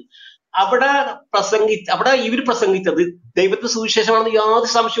വരുന്നത്. അവിടെ ഇവർ പ്രസംഗിച്ചത് ദൈവത്തിന്റെ സുവിശേഷമാണെന്ന് യാതൊരു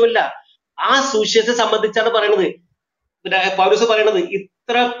സംശയവുമില്ല. ആ സുവിശേഷത്തെ സംബന്ധിച്ചാണ് പറയണത്. പൗലോസ് പറയണത്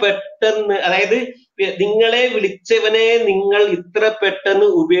ഇത്ര പെട്ടെന്ന്, അതായത് നിങ്ങളെ വിളിച്ചവനെ നിങ്ങൾ ഇത്ര പെട്ടെന്ന്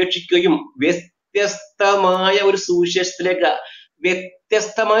ഉപേക്ഷിക്കുകയും വ്യത്യസ്തമായ ഒരു സുവിശേഷത്തിലേക്ക്.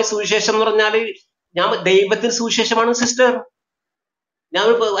 വ്യത്യസ്തമായ സുവിശേഷം എന്ന് പറഞ്ഞാല് ദൈവത്തിന്റെ സുവിശേഷമാണ് സിസ്റ്റർ. ഞാൻ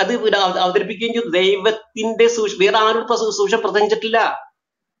അത് അവതരിപ്പിക്കുകയും ചെയ്തു. ദൈവത്തിന്റെ വേറെ ആരും സുവിശേഷം പ്രസംഗിച്ചിട്ടില്ല.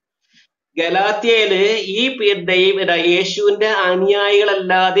 ഗലാത്യയില് ഈ യേശുവിന്റെ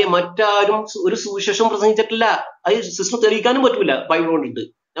അനുയായികളല്ലാതെ മറ്റാരും ഒരു സുവിശേഷം പ്രസംഗിച്ചിട്ടില്ല. അത് സിസ്റ്റർ തെളിയിക്കാനും പറ്റൂല ബൈബിൾ കൊണ്ടിട്ട്.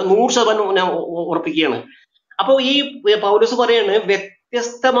 ഞാൻ 100% ഞാൻ ഉറപ്പിക്കുകയാണ്. അപ്പൊ ഈ പൗലോസ് പറയാണ്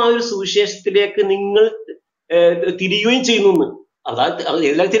വ്യത്യസ്തമായ ഒരു സുവിശേഷത്തിലേക്ക് നിങ്ങൾ തിരിയുകയും ചെയ്യുന്നു.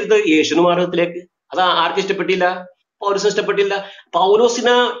 ഏതെല്ലാം തിരുത്തത്? യേശുവിന്റെ മാർഗത്തിലേക്ക്. അത് ആർക്കും ഇഷ്ടപ്പെട്ടില്ല, പൗലോസിന് ഇഷ്ടപ്പെട്ടില്ല.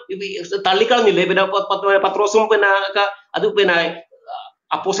 പൗലോസിനെ തള്ളിക്കളഞ്ഞില്ലേ പത്രോസും അത്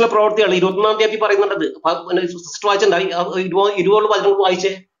അപ്പോസ്തല പ്രവർത്തികൾ 21-ാം അധ്യായത്തിൽ പറയുന്നുണ്ടത്. സിസ്റ്റർ വായിച്ചിട്ടുണ്ടായി 20 വചനങ്ങൾ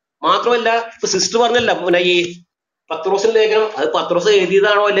വായിച്ചേ. മാത്രമല്ല ഇപ്പൊ സിസ്റ്റർ പറഞ്ഞല്ല പിന്നെ ഈ പത്രോസിന്റെ ലേഖനം, അത് പത്രോസ്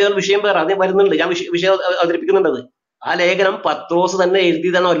എഴുതിയതാണോ അല്ലെങ്കിൽ വിഷയം വേറെ അത് വരുന്നുണ്ട്. ഞാൻ വിഷയം അവതരിപ്പിക്കുന്നുണ്ടത്. ആ ലേഖനം പത്രോസ് തന്നെ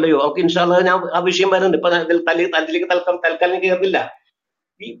എഴുതിയതാണോ അല്ലയോ നമുക്ക് ഇൻഷാല്ലാ ഞാൻ ആ വിഷയം വരുന്നുണ്ട്. ഇപ്പൊ തലത്തിലേക്ക് തൽക്കാലം കയറുന്നില്ല.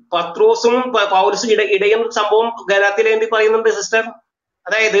 ഈ പത്രോസും പൗലോസും ഇടയൻ സംഭവം ഗലാത്യ ലേഖനത്തിൽ പറയുന്നുണ്ട് സിസ്റ്റർ.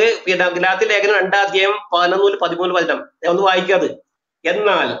 അതായത് ഗലാത്യ ലേഖനം 2-ാം അധ്യായം 11-13 വചനം ഒന്ന് വായിക്കാത്.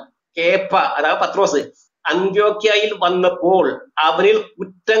 എന്നാൽ കേപ്പ അതായത് പത്രോസ് അന്ത്യോക്യയിൽ വന്നപ്പോൾ അവനിൽ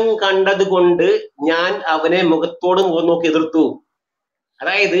കുറ്റം കണ്ടത് കൊണ്ട് ഞാൻ അവനെ മുഖത്തോട് മുഖം നോക്കി എതിർത്തു.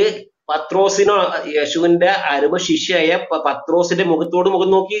 അതായത് പത്രോസിനോ യേശുവിന്റെ അരുമ ശിഷ്യയായ പത്രോസിന്റെ മുഖത്തോട് മുഖം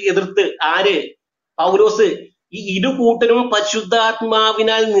നോക്കി എതിർത്ത് ആര്? പൗലോസ്. ഈ ഇരു കൂട്ടരും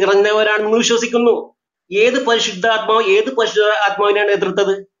പരിശുദ്ധാത്മാവിനാൽ നിറഞ്ഞവരാണെന്ന് വിശ്വസിക്കുന്നു. ഏത് പരിശുദ്ധാത്മാവിനാണ്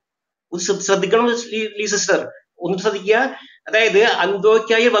എതിർത്തത്? ശ്രദ്ധിക്കണം സിസ്റ്റർ, ഒന്ന് ശ്രദ്ധിക്കുക. അതായത്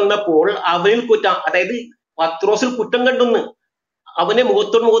അന്ത്യോക്യയിൽ വന്നപ്പോൾ അവനിൽ കുറ്റം, അതായത് പത്രോസിൽ കുറ്റം കണ്ടെന്ന് അവനെ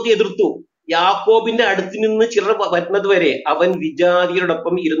മുഖത്തോട് മുഖത്ത് എതിർത്തു. യാക്കോബിന്റെ അടുത്ത് നിന്ന് ചിലർ വരുന്നത് വരെ അവൻ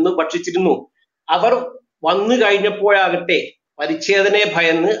വിജാതിയരോടൊപ്പം ഇരുന്ന് ഭക്ഷിച്ചിരുന്നു. അവർ വന്നു കഴിഞ്ഞപ്പോഴാകട്ടെ പരിച്ഛേദനയെ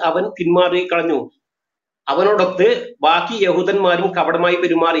ഭയന്ന് അവൻ പിന്മാറി കളഞ്ഞു. അവനോടൊത്ത് ബാക്കി യഹൂദന്മാരും കപടമായി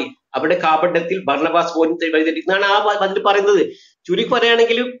പെരുമാറി. അവിടെ കാപട്യത്തിൽ ബർന്നബാസ് പോലും വഴിതെറ്റിന്നാണ് ആ അതിൽ പറയുന്നത്. ചുരുക്കി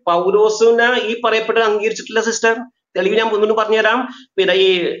പറയുകയാണെങ്കിൽ പൗലോസിനെ ഈ പറയപ്പെട്ടത് അംഗീകരിച്ചിട്ടില്ല സിസ്റ്റർ. തെളിവ് ഞാൻ ഒന്നും പറഞ്ഞുതരാം. പിന്നെ ഈ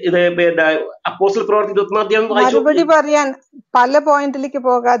അപ്പോസ്തല പ്രവർത്തി 21-ാം അധ്യായം മറുപടി പറയാൻ പല പോയിന്റിലേക്ക്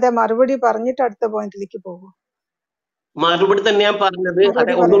പോകാതെ മറുപടി പറഞ്ഞിട്ട് അടുത്ത പോയിന്റിലേക്ക് പോകും. മറുപടി തന്നെ ഞാൻ പറഞ്ഞത്.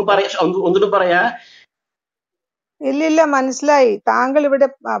 അതെ, ഒന്നുകൂടി പറയാ. ഇല്ലില്ല, മനസ്സിലായി. താങ്കൾ ഇവിടെ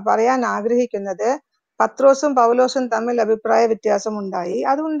പറയാൻ ആഗ്രഹിക്കുന്നത് പത്രോസും പൗലോസും തമ്മിൽ അഭിപ്രായ വ്യത്യാസം ഉണ്ടായി.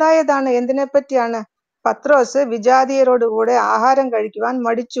 അത് ഉണ്ടായതാണ്. എന്തിനെ പറ്റിയാണ്? പത്രോസ് വിജാതിയരോടുകൂടെ ആഹാരം കഴിക്കുവാൻ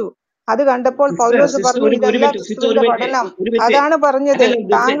മടിച്ചു. അത് കണ്ടപ്പോൾ പൗലോസ് പറഞ്ഞു ഇതല്ല ക്രിസ്തുവിന്റെ പഠനം. അതാണ് പറഞ്ഞത്.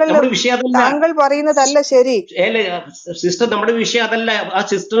 താങ്കൾ പറയുന്നതല്ല ശരി. സിസ്റ്റർ, നമ്മുടെ വിഷയം അതല്ല. ആ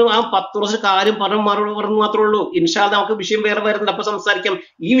സിസ്റ്റർ ആ പത്രോസ് കാര്യം മറുപടി പറഞ്ഞു മാത്രമേ ഉള്ളൂ. ഇൻഷാല്ലാ നമുക്ക് വിഷയം വേറെ വരുന്നുണ്ട്, അപ്പൊ സംസാരിക്കാം.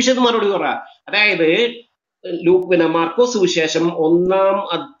 ഈ വിഷയത്തിൽ മറുപടി പറ. അതായത് പിന്നെ മാർക്കോസ് സുവിശേഷം 1-ാം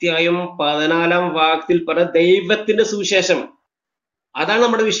അധ്യായം 14-ാം വാക്യത്തിൽ പറ ദൈവത്തിന്റെ സുവിശേഷം. അതാണ്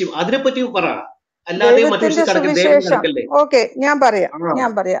നമ്മുടെ വിഷയം. അതിനെപ്പറ്റി പറ. ദൈവത്തിന്റെ സുവിശേഷം. ഓക്കെ, ഞാൻ പറയാം.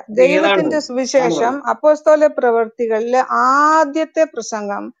 ദൈവത്തിന്റെ സുവിശേഷം അപ്പോസ്തല പ്രവൃത്തികളിലെ ആദ്യത്തെ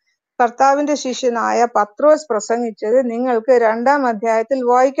പ്രസംഗം കർത്താവിന്റെ ശിഷ്യനായ പത്രോസ് പ്രസംഗിച്ചത് നിങ്ങൾക്ക് 2-ാം അധ്യായത്തിൽ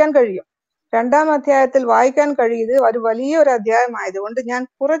വായിക്കാൻ കഴിയും. 2-ാം അധ്യായത്തിൽ വായിക്കാൻ കഴിയുന്നത് ഒരു വലിയൊരു അധ്യായമായതുകൊണ്ട് ഞാൻ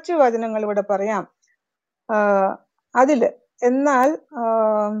കുറച്ച് വചനങ്ങൾ ഇവിടെ പറയാം അതില്. എന്നാൽ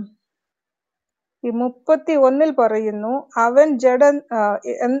ഈ 31-ൽ പറയുന്നു, അവൻ ജഡൻ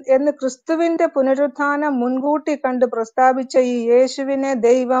എന്ന് ക്രിസ്തുവിന്റെ പുനരുത്ഥാനം മുൻകൂട്ടി കണ്ട് പ്രസ്താവിച്ച ഈ യേശുവിനെ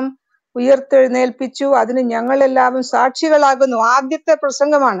ദൈവം ഉയർത്തെഴുന്നേൽപ്പിച്ചു. അതിന് ഞങ്ങളെല്ലാവരും സാക്ഷികളാകുന്നു. ആദ്യത്തെ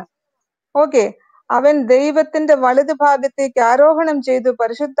പ്രസംഗമാണ്. ഓക്കെ. അവൻ ദൈവത്തിന്റെ വലതു ഭാഗത്തേക്ക് ആരോഹണം ചെയ്തു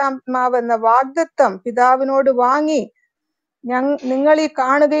പരിശുദ്ധാത്മാവെന്ന വാഗ്ദത്തം പിതാവിനോട് വാങ്ങി നിങ്ങൾ ഈ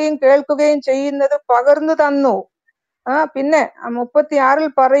കാണുകയും കേൾക്കുകയും ചെയ്യുന്നത് പകർന്നു തന്നു. പിന്നെ 36-ൽ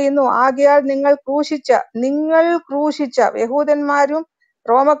പറയുന്നു, ആകയാൽ നിങ്ങൾ ക്രൂശിച്ച യഹൂദന്മാരും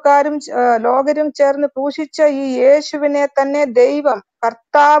റോമക്കാരും ലോകരും ചേർന്ന് ക്രൂശിച്ച ഈ യേശുവിനെ തന്നെ ദൈവം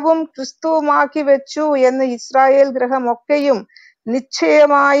കർത്താവും ക്രിസ്തുവുമാക്കി വെച്ചു എന്ന് ഇസ്രായേൽ ഗൃഹമൊക്കെയും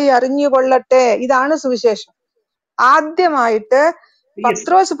നിശ്ചയമായി അറിഞ്ഞുകൊള്ളട്ടെ. ഇതാണ് സുവിശേഷം. ആദ്യമായിട്ട്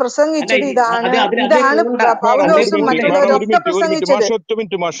പത്രോസ് പ്രസംഗിച്ചത് ഇതാണ് പൗലോസും മറ്റുള്ളവരൊക്കെ പ്രസംഗിച്ചത്.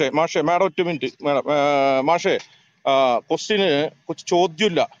 മാഷേ, ക്വസ്റ്റ്യന്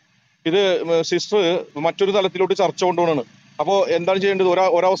ചോദ്യമില്ല. ഇത് സിസ്റ്റർ മറ്റൊരു തലത്തിലോട്ട് ചർച്ച കൊണ്ടുപോകണം. അപ്പൊ എന്താണ് ചെയ്യേണ്ടത്?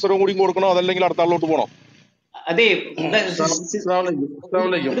 ഒരവസരം കൂടി കൊടുക്കണോ അതല്ലെങ്കിൽ അടുത്ത ആളിലോട്ട് പോകണോ? അതെ,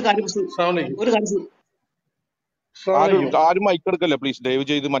 ആരും മൈക്ക് എടുക്കല്ലേ പ്ലീസ്, ദയവ്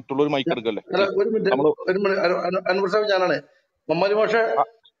ചെയ്ത് മറ്റുള്ളവർ മൈക്ക് എടുക്കല്ലേ. ഞാനാണ് മുഹമ്മദ് മാഷെ.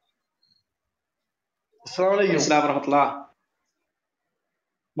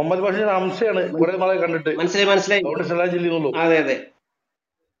 മുഹമ്മദ് മാഷ അംശയാണ്. കുറെ നാളെ കണ്ടിട്ട്. മനസ്സിലായി. അതെ അതെ,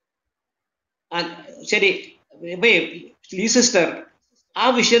 ശരി. ഈ സിസ്റ്റർ, ആ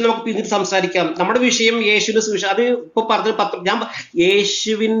വിഷയം നമുക്ക് പിന്നീട് സംസാരിക്കാം. നമ്മുടെ വിഷയം യേശുവിന്റെ സുവിശേഷം. അത് ഇപ്പൊ പറഞ്ഞ ഞാൻ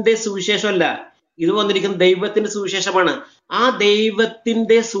യേശുവിന്റെ സുവിശേഷമല്ല, ഇത് വന്നിരിക്കുന്ന ദൈവത്തിന്റെ സുവിശേഷമാണ്. ആ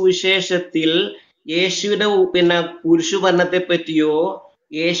ദൈവത്തിന്റെ സുവിശേഷത്തിൽ യേശുവിന്റെ പിന്നെ കുരിശുമരണത്തെ പറ്റിയോ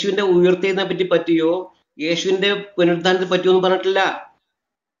യേശുവിന്റെ ഉയർത്തെഴുന്നതിനെ പറ്റിയോ യേശുവിന്റെ പുനരുദ്ധാനത്തെ പറ്റിയോ ഒന്നും പറഞ്ഞിട്ടില്ല.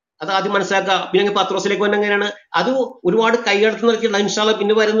 അത് ആദ്യം മനസ്സിലാക്കുക. പിന്നെ പത്രോസിലേക്ക് വന്ന എങ്ങനെയാണ്? അത് ഒരുപാട് കൈകടത്ത് നടക്കില്ല. ഇൻഷാല്ലാ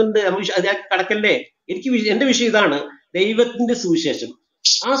പിന്നെ വരുന്നുണ്ട്. കടക്കല്ലേ. എന്റെ വിഷയം ഇതാണ്, ദൈവത്തിന്റെ സുവിശേഷം.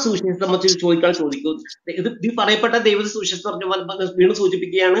 ആ സുവിശേഷത്തെ സംബന്ധിച്ച് ചോദിക്കും. ഇത് പറയപ്പെട്ട ദൈവത്തിന്റെ സുവിശേഷം പറഞ്ഞ വീണ്ടും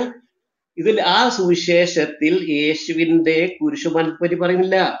സൂചിപ്പിക്കുകയാണ്. ഇതിൽ ആ സുവിശേഷത്തിൽ യേശുവിന്റെ കുരിശുമരണത്തെ പറ്റി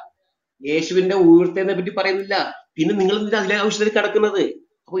പറയുന്നില്ല, യേശുവിന്റെ ഉയർത്തതിനെ പറ്റി പറയുന്നില്ല. പിന്നെ നിങ്ങൾ അതിലെ ആവശ്യത്തിൽ കിടക്കുന്നത്.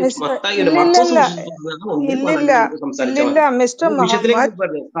 അപ്പൊ മർക്കോസ് സംസാരിച്ചാൽ മതി. വിഷയത്തിലേക്ക്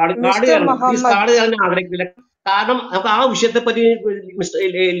കാട് ഞാൻ ആഗ്രഹിക്കില്ല. കാരണം നമുക്ക് ആ വിഷയത്തെ പറ്റി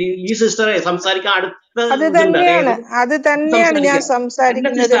ഈ സിസ്റ്ററെ സംസാരിക്കാൻ അത് തന്നെയാണ് ഞാൻ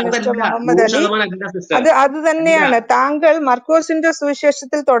സംസാരിക്കുന്നത് മിസ്റ്റർ മുഹമ്മദ് അലി. അത് തന്നെയാണ് താങ്കൾ മർക്കോസിന്റെ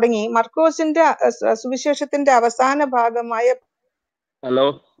സുവിശേഷത്തിൽ തുടങ്ങി. മർക്കോസിന്റെ സുവിശേഷത്തിന്റെ അവസാന ഭാഗമായ ഹലോ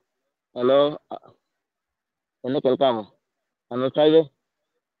എന്നെ കേൾക്കാമോ?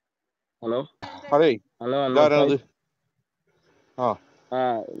 ഹലോ അതെ ഹലോ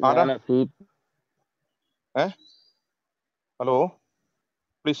ഹലോ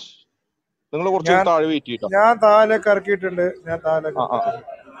പ്ലീസ് നിങ്ങൾ കുറച്ച് താഴെ വെയിറ്റ് ചെയ്യട്ടോ. ഞാൻ താഴെ ഇറക്കിയിട്ടുണ്ട്.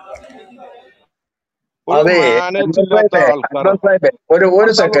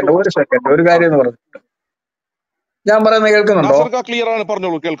 ഒരു സെക്കൻഡ് ഒരു കാര്യം എന്ന് പറഞ്ഞു. ഞാൻ പറയുന്നത് കേൾക്കുന്നുണ്ടോ? ക്ലിയർ ആണ്,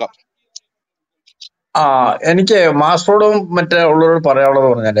 പറഞ്ഞോളൂ, കേൾക്കാം. എനിക്ക് മാസ്റ്ററോടും മറ്റേ ഉള്ളവരോട് പറയാനുള്ളത്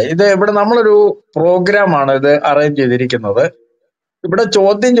പറഞ്ഞാലേ, ഇത് ഇവിടെ നമ്മളൊരു പ്രോഗ്രാമാണ് ഇത് അറേഞ്ച് ചെയ്തിരിക്കുന്നത്. ഇവിടെ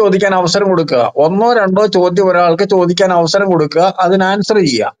ചോദ്യം ചോദിക്കാൻ അവസരം കൊടുക്കുക. 1 or 2 ചോദ്യം ഒരാൾക്ക് ചോദിക്കാൻ അവസരം കൊടുക്കുക, അതിന് ആൻസർ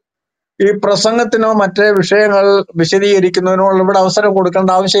ചെയ്യുക. ഈ പ്രസംഗത്തിനോ മറ്റേ വിഷയങ്ങൾ വിശദീകരിക്കുന്നതിനോ ഇവിടെ അവസരം കൊടുക്കേണ്ട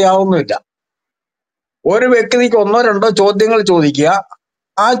ആവശ്യമാവുന്നില്ല. ഒരു വ്യക്തിക്ക് 1 or 2 ചോദ്യങ്ങൾ ചോദിക്കുക,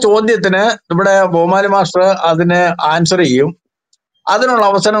 ആ ചോദ്യത്തിന് ഇവിടെ ബഹുമാനി മാസ്റ്റർ അതിന് ആൻസർ ചെയ്യും. അതിനുള്ള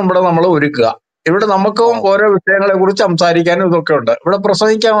അവസരം ഇവിടെ നമ്മൾ ഒരുക്കുക. ഇവിടെ നമുക്കും ഓരോ വിഷയങ്ങളെ കുറിച്ച് സംസാരിക്കാനും ഇതൊക്കെ ഉണ്ട്. ഇവിടെ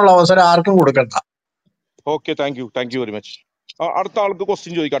പ്രസംഗിക്കാനുള്ള അവസരം ആർക്കും കൊടുക്കണ്ട. Okay, thank you very much. അടുത്ത ആൾക്ക്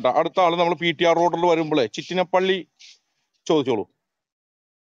ക്വസ്റ്റ്യൻ ചോദിക്കട്ടെ. അടുത്ത ആള് നമ്മൾ PTR റോഡിൽ വരുമ്പോഴേ ചിറ്റിനപ്പള്ളി ചോദിച്ചോളൂ.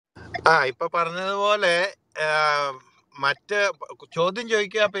 ഇപ്പൊ പറഞ്ഞതുപോലെ മറ്റ് ചോദ്യം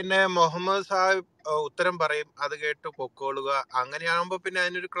ചോദിക്കുക, പിന്നെ മുഹമ്മദ് സാഹിബ് ഉത്തരം പറയും, അത് കേട്ട് പൊക്കോളുക. അങ്ങനെയാകുമ്പോ പിന്നെ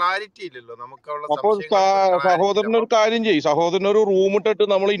അതിനൊരു ക്ലാരിറ്റി ഇല്ലല്ലോ നമുക്കുള്ള. അപ്പൊ സഹോദരനൊരു കാര്യം ചെയ്യും, സഹോദരനൊരു റൂം ഇട്ടിട്ട്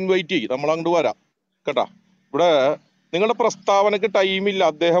നമ്മൾ ഇൻവൈറ്റ് ചെയ്യും, നമ്മൾ അങ്ങോട്ട് വരാം കേട്ടാ. ഇവിടെ നിങ്ങളുടെ പ്രസ്താവനക്ക് ടൈമില്ല,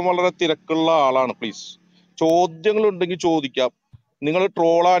 അദ്ദേഹം വളരെ തിരക്കുള്ള ആളാണ്. പ്ലീസ് ചോദ്യങ്ങൾ ഉണ്ടെങ്കിൽ ചോദിക്കാം. നിങ്ങൾ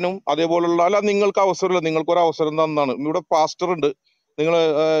ട്രോളാനും അതേപോലുള്ള അല്ല, നിങ്ങൾക്ക് അവസരമില്ല, നിങ്ങൾക്കൊരു അവസരം തന്നാണ്. ഇവിടെ പാസ്റ്റർ ഉണ്ട്. നിങ്ങൾ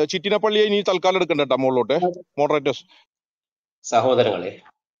ചിറ്റിനപ്പള്ളിയെ ഇനി തൽക്കാലം എടുക്കണ്ട കേട്ടോ, മുകളിലോട്ടെ മോഡറേറ്റേഴ്സ്. സഹോദരങ്ങളെ,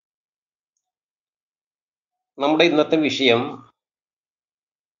 നമ്മുടെ ഇന്നത്തെ വിഷയം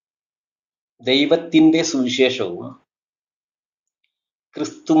ദൈവത്തിന്റെ സുവിശേഷവും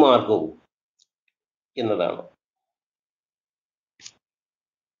ക്രിസ്തുമാർഗവും എന്നതാണ്.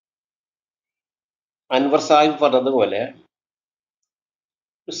 അൻവർ സാഹിബ് പറഞ്ഞതുപോലെ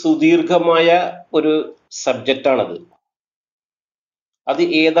സുദീർഘമായ ഒരു സബ്ജക്റ്റാണത്. അത്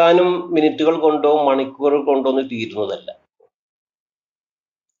ഏതാനും മിനിറ്റുകൾ കൊണ്ടോ മണിക്കൂറുകൾ കൊണ്ടോ ഒന്നും തീരുന്നതല്ല.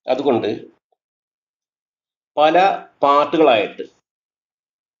 അതുകൊണ്ട് പല പാർട്ടുകളായിട്ട്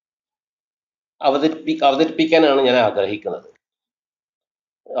അവതരിപ്പിക്കാനാണ് ഞാൻ ആഗ്രഹിക്കുന്നത്.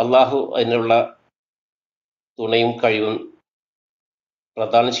 അള്ളാഹു അതിനുള്ള തുണയും കഴിവും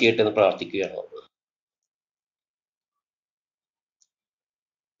പ്രദാനം ചെയ്യട്ടെ എന്ന് പ്രാർത്ഥിക്കുകയാണ്.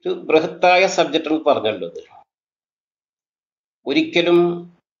 ഒരു ബൃഹത്തായ സബ്ജക്റ്റ് എന്ന് പറഞ്ഞല്ലോ. അത് ഒരിക്കലും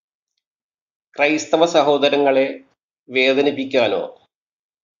ക്രൈസ്തവ സഹോദരങ്ങളെ വേദനിപ്പിക്കാനോ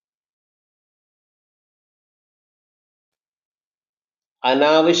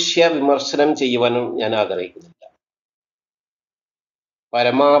അനാവശ്യ വിമർശനം ചെയ്യുവാനും ഞാൻ ആഗ്രഹിക്കുന്നില്ല.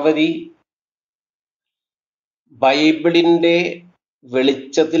 പരമാവധി ബൈബിളിന്റെ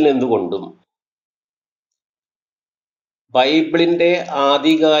വെളിച്ചത്തിൽ നിന്നുകൊണ്ടും ബൈബിളിന്റെ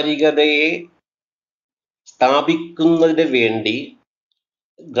ആധികാരികതയെ സ്ഥാപിക്കുന്നതിന് വേണ്ടി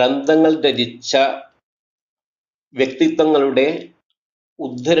ഗ്രന്ഥങ്ങൾ രചിച്ച വ്യക്തിത്വങ്ങളുടെ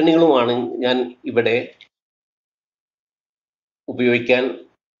ഉദ്ധരണികളുമാണ് ഞാൻ ഇവിടെ ഉപയോഗിക്കാൻ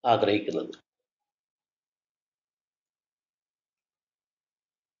ആഗ്രഹിക്കുന്നത്.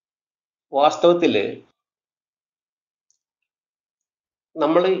 വാസ്തവത്തില്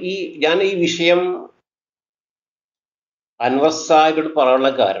ഞാൻ ഈ വിഷയം അൻവർ സാഹിബിനോട് പറയാനുള്ള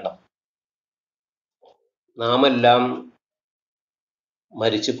കാരണം, നാം എല്ലാം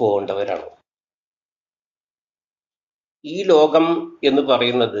മരിച്ചു പോകേണ്ടവരാണ്. ഈ ലോകം എന്ന്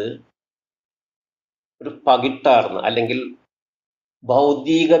പറയുന്നത് ഒരു പകിട്ടാർന്ന അല്ലെങ്കിൽ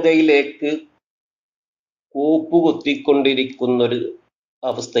ഭൗതികതയിലേക്ക് കൂപ്പുകുത്തിക്കൊണ്ടിരിക്കുന്നൊരു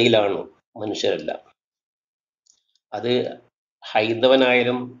അവസ്ഥയിലാണ് മനുഷ്യരെല്ലാം. അത്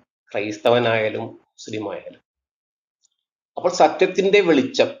ഹൈന്ദവനായാലും ക്രൈസ്തവനായാലും മുസ്ലിമായാലും. അപ്പോൾ സത്യത്തിന്റെ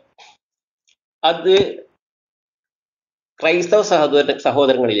വെളിച്ചം അത് ക്രൈസ്തവ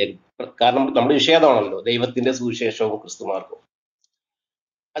സഹോദരങ്ങളിലേക്ക്, കാരണം നമ്മുടെ വിഷയമാണല്ലോ ദൈവത്തിന്റെ സുവിശേഷവും ക്രിസ്തുമാർഗവും.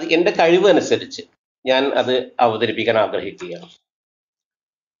 അത് എൻ്റെ കഴിവ് അനുസരിച്ച് ഞാൻ അത് അവതരിപ്പിക്കാൻ ആഗ്രഹിക്കുകയാണ്.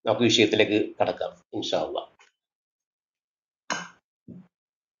 നമുക്ക് വിഷയത്തിലേക്ക് കടക്കാം ഇൻഷാ അല്ലാഹ്.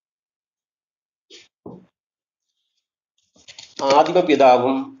 ആദിമ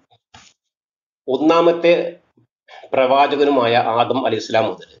പിതാവും ഒന്നാമത്തെ പ്രവാചകനുമായ ആദം അലൈഹിസ്സലാം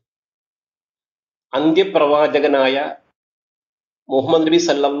മുതൽ അന്ത്യപ്രവാചകനായ മുഹമ്മദ് നബി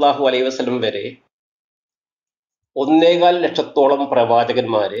സല്ലല്ലാഹു അലൈഹി വസല്ലം വരെ 1.25 ലക്ഷത്തോളം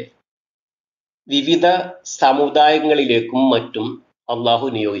പ്രവാചകന്മാരെ വിവിധ സമുദായങ്ങളിലേക്കും മറ്റും അള്ളാഹു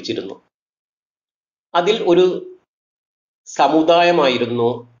നിയോഗിച്ചിരുന്നു. അതിൽ ഒരു സമുദായമായിരുന്നു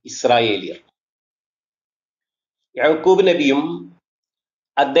ഇസ്രായേലിയർ. യാക്കൂബ് നബിയും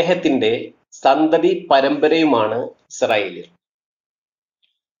അദ്ദേഹത്തിന്റെ സന്തതി പരമ്പരയുമാണ് ഇസ്രായേലിയർ.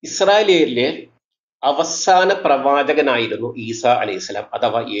 ഇസ്രായേലിയരിലെ അവസാന പ്രവാചകനായിരുന്നു ഈസ അലൈഹിസ്സലാം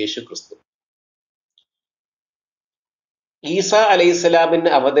അഥവാ യേശു ക്രിസ്തു. ഈസ അലൈഹിസ്സലാമിന്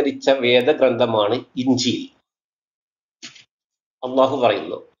അവതരിച്ച വേദഗ്രന്ഥമാണ് ഇഞ്ചീൽ. അള്ളാഹു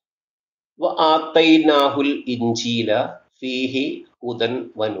പറയുന്നു, വആതൈനാഹുൽ ഇഞ്ചീല ഫീഹി ഹുദൻ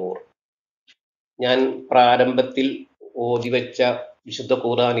വനൂർ. ഞാൻ പ്രാരംഭത്തിൽ ഓതിവെച്ച വിശുദ്ധ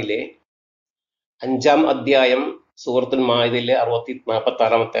ഖുർആനിലെ 5-ാം അധ്യായം സൂറത്തുൽ മാഇദയിലെ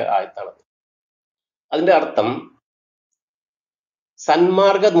 46-ാമത്തെ ആയത്താണ്. അതിന്റെ അർത്ഥം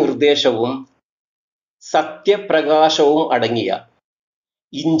സന്മാർഗ നിർദ്ദേശവും സത്യപ്രകാശവും അടങ്ങിയ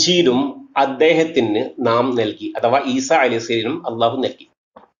ഇഞ്ചീലും അദ്ദേഹത്തിന് നാം നൽകി, അഥവാ ഈസ അലൈഹിസ്സലാമിനും അള്ളാഹു നൽകി.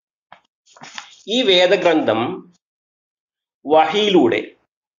 ഈ വേദഗ്രന്ഥം വഹിയിലൂടെ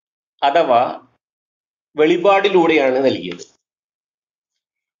അഥവാ വെളിപാടിലൂടെയാണ് നൽകിയത്.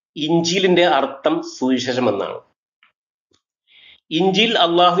 ഇഞ്ചീലിന്റെ അർത്ഥം സുവിശേഷം എന്നാണ്. ഇഞ്ചീൽ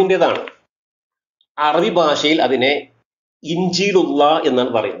അള്ളാഹുവിൻ്റെതാണ്. അറബി ഭാഷയിൽ അതിനെ ഇഞ്ചീലുള്ള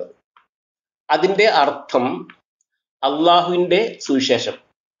എന്നാണ് പറയുന്നത്. അതിന്റെ അർത്ഥം അള്ളാഹുവിന്റെ സുവിശേഷം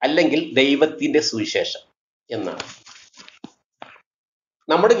അല്ലെങ്കിൽ ദൈവത്തിന്റെ സുവിശേഷം എന്നാണ്.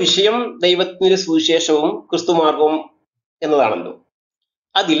 നമ്മുടെ വിഷയം ദൈവത്തിന്റെ സുവിശേഷവും ക്രിസ്തുമാർഗവും എന്നതാണല്ലോ.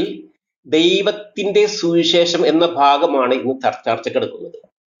 അതിൽ ദൈവത്തിന്റെ സുവിശേഷം എന്ന ഭാഗമാണ് ഇന്ന് ചർച്ചക്കെടുക്കുന്നത്.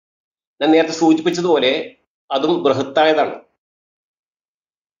 ഞാൻ നേരത്തെ സൂചിപ്പിച്ചതുപോലെ അതും ബൃഹത്തായതാണ്.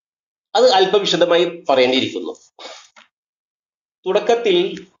 അത് അല്പം വിശദമായി പറയേണ്ടിയിരിക്കുന്നു. തുടക്കത്തിൽ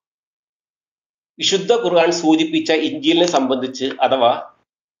വിശുദ്ധ ഖുർആൻ സൂചിപ്പിച്ച ഇഞ്ചീലിനെ സംബന്ധിച്ച് അഥവാ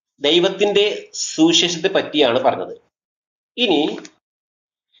ദൈവത്തിന്റെ സുവിശേഷത്തെ പറ്റിയാണ് പറഞ്ഞത്. ഇനി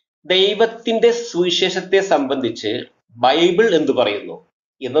ദൈവത്തിന്റെ സുവിശേഷത്തെ സംബന്ധിച്ച് ബൈബിൾ എന്തു പറയുന്നു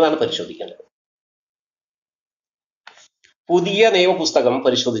എന്നതാണ് പരിശോധിക്കേണ്ടത്. പുതിയ നിയമപുസ്തകം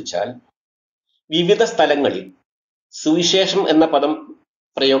പരിശോധിച്ചാൽ വിവിധ സ്ഥലങ്ങളിൽ സുവിശേഷം എന്ന പദം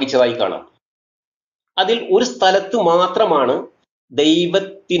പ്രയോഗിച്ചതായി കാണാം. അതിൽ ഒരു സ്ഥലത്ത് മാത്രമാണ്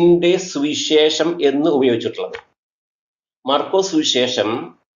ദൈവത്തിന്റെ സുവിശേഷം എന്ന് ഉപയോഗിച്ചിട്ടുള്ളത്. മാർക്കോസ് സുവിശേഷം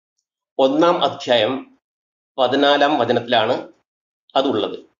 1-ാം അധ്യായം 14-ാം വചനത്തിലാണ്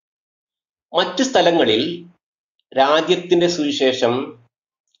അതുള്ളത്. മറ്റു സ്ഥലങ്ങളിൽ രാജ്യത്തിന്റെ സുവിശേഷം,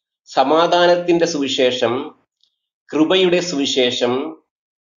 സമാധാനത്തിന്റെ സുവിശേഷം, കൃപയുടെ സുവിശേഷം,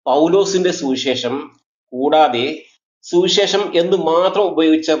 പൗലോസിന്റെ സുവിശേഷം, കൂടാതെ സുവിശേഷം എന്ന് മാത്രം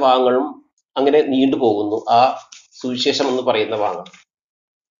ഉപയോഗിച്ച ഭാഗങ്ങളും അങ്ങനെ നീണ്ടുപോകുന്നു. ആ സുവിശേഷം എന്ന് പറയുന്ന ഭാഗം.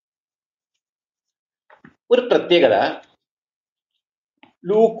 ഒരു പ്രത്യേകത,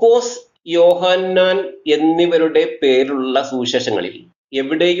 ലൂക്കോസ്, യോഹന്നാൻ എന്നിവരുടെ പേരിലുള്ള സുവിശേഷങ്ങളിൽ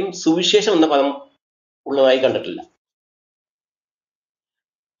എവിടെയും സുവിശേഷം എന്ന പദം ഉള്ളതായി കണ്ടിട്ടില്ല.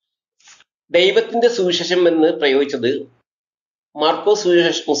 ദൈവത്തിന്റെ സുവിശേഷം എന്ന് പ്രയോഗിച്ചത് മാർക്കോസ്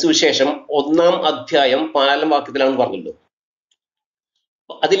സുവിശേഷം 1-ാം അധ്യായം 14-ാം വാക്യത്തിലാണ് പറഞ്ഞല്ലോ.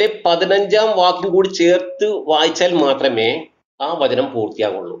 അതിലെ 15-ാം വാക്യം കൂടി ചേർത്ത് വായിച്ചാൽ മാത്രമേ ആ വചനം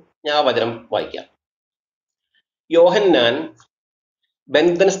പൂർത്തിയാകുള്ളൂ. ഞാൻ ആ വചനം വായിക്കാം. യോഹന്നാൻ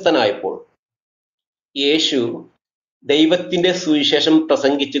ബന്ധനസ്ഥനായപ്പോൾ യേശു ദൈവത്തിന്റെ സുവിശേഷം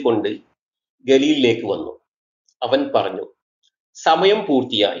പ്രസംഗിച്ചുകൊണ്ട് ഗലീലിലേക്ക് വന്നു. അവൻ പറഞ്ഞു, സമയം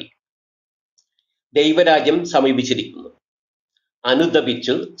പൂർത്തിയായി, ദൈവരാജ്യം സമീപിച്ചിരിക്കുന്നു,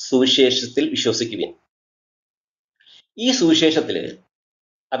 അനുതപിച്ചു സുവിശേഷത്തിൽ വിശ്വസിക്കുവിൻ. ഈ സുവിശേഷത്തില്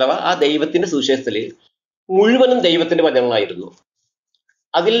അഥവാ ആ ദൈവത്തിന്റെ സുവിശേഷത്തില് മുഴുവനും ദൈവത്തിന്റെ വചനങ്ങളായിരുന്നു.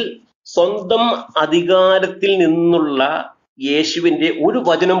 അതിൽ സ്വന്തം അധികാരത്തിൽ നിന്നുള്ള യേശുവിന്റെ ഒരു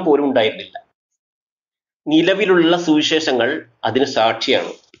വചനം പോലും ഉണ്ടായിരുന്നില്ല. നിലവിലുള്ള സുവിശേഷങ്ങൾ അതിന്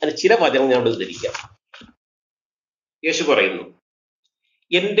സാക്ഷിയാണ്. അതിന് ചില വചനങ്ങൾ ഞാൻ ഉദ്ധരിക്കാം. യേശു പറയുന്നു,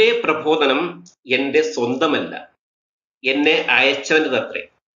 എന്റെ പ്രബോധനം എന്റെ സ്വന്തമല്ല, എന്നെ അയച്ചവൻ്റെതത്രേ.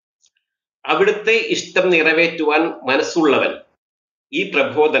 അവിടുത്തെ ഇഷ്ടം നിറവേറ്റുവാൻ മനസ്സുള്ളവൻ ഈ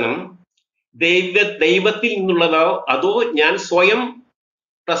പ്രബോധനം ദൈവത്തിൽ നിന്നുള്ളതോ അതോ ഞാൻ സ്വയം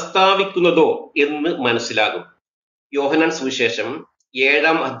പ്രസ്താവിക്കുന്നതോ എന്ന് മനസ്സിലാകും. യോഹന്നാൻ സുവിശേഷം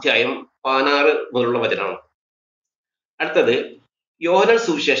 7-ാം അധ്യായം 16 മുതലുള്ള വചനമാണ്. അടുത്തത് യോഹന്നാൻ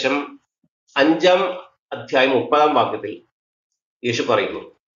സുവിശേഷം 5-ാം അധ്യായം 30-ാം വാക്യത്തിൽ യേശു പറയുന്നു,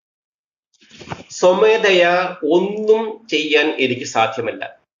 സ്വമേധയാ ഒന്നും ചെയ്യാൻ എനിക്ക് സാധ്യമല്ല.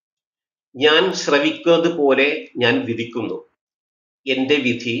 ഞാൻ ശ്രവിക്കുന്നത് പോലെ ഞാൻ വിധിക്കുന്നു. എന്റെ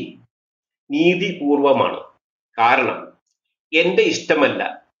വിധി നീതിപൂർവമാണ്. കാരണം എന്റെ ഇഷ്ടമല്ല,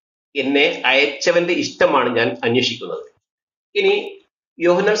 എന്നെ അയച്ചവന്റെ ഇഷ്ടമാണ് ഞാൻ അന്വേഷിക്കുന്നത്. ഇനി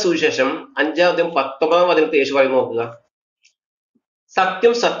യോഹന്നാൻ സുവിശേഷം 5-ാം അധ്യായം 19-ാം വചനത്തിൽ യേശു പറയുന്നത് നോക്കുക.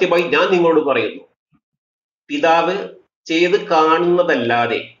 സത്യം സത്യമായി ഞാൻ നിങ്ങളോട് പറയുന്നു, പിതാവ് ചെയ്ത്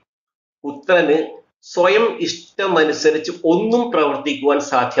കാണുന്നതല്ലാതെ പുത്രന് സ്വയം ഇഷ്ടമനുസരിച്ച് ഒന്നും പ്രവർത്തിക്കുവാൻ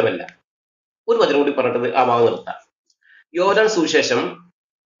സാധ്യമല്ല. ഒരു വചനം കൂടി പറഞ്ഞിട്ട് ആ ഭാഗം നിർത്താം. യോഹന്നാൻ സുവിശേഷം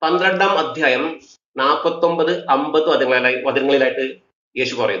 12-ാം അധ്യായം 49-50 വചനങ്ങളിലായിട്ട്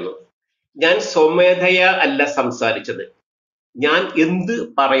യേശു പറയുന്നു, ഞാൻ സ്വമേധയാ അല്ല സംസാരിച്ചത്. ഞാൻ എന്ത്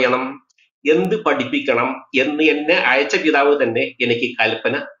പറയണം, എന്ത് പഠിപ്പിക്കണം എന്ന് എന്നെ അയച്ച പിതാവ് തന്നെ എനിക്ക്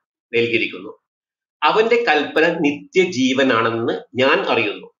കൽപ്പന നൽകിയിരിക്കുന്നു. അവന്റെ കൽപ്പന നിത്യജീവനാണെന്ന് ഞാൻ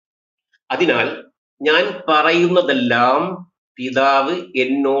അറിയുന്നു. അതിനാൽ ഞാൻ പറയുന്നതെല്ലാം പിതാവ്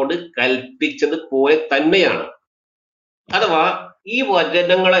എന്നോട് കൽപ്പിച്ചത് പോലെ തന്നെയാണ്. അഥവാ ഈ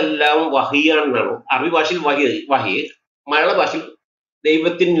വചനങ്ങളെല്ലാം വഹിയാണെന്നാണ്. അറബി ഭാഷയിൽ വഹി, മലയാള ഭാഷയിൽ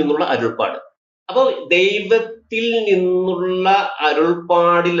ദൈവത്തിൽ നിന്നുള്ള അരുൾപ്പാട്. അപ്പോൾ ദൈവത്തിൽ നിന്നുള്ള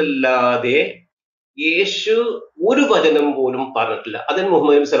അരുൾപ്പാടിലല്ലാതെ യേശു ഒരു വചനം പോലും പറഞ്ഞിട്ടില്ല. അതിന്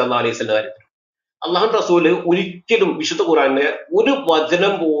മുഹമ്മദ് സല്ലല്ലാഹു അലൈഹി വസല്ലം കാര്യത്തിൽ അള്ളാഹു റസൂല് ഒരിക്കലും വിശുദ്ധ ഖുർആനിലെ ഒരു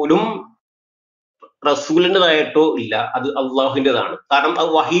വചനം പോലും റസൂലിൻ്റെതായിട്ടോ ഇല്ല, അത് അള്ളാഹുവിൻ്റെതാണ്. കാരണം അത്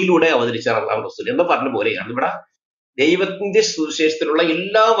വഹിയിലൂടെ അവതരിച്ച അള്ളാഹു റസൂൽ എന്ന് പറഞ്ഞ പോലെയാണ് ഇവിടെ ദൈവത്തിന്റെ സുവിശേഷത്തിലുള്ള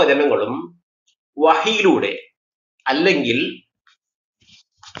എല്ലാ വചനങ്ങളും വഹിയിലൂടെ, അല്ലെങ്കിൽ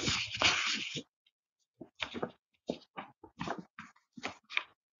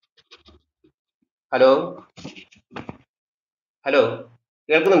ഹലോ ഹലോ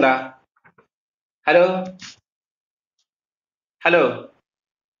കേൾക്കുന്നുണ്ടാ? ഹലോ ഹലോ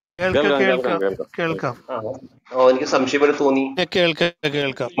കേൾക്കാം. എനിക്ക് സംശയപ്പെട്ട് തോന്നി.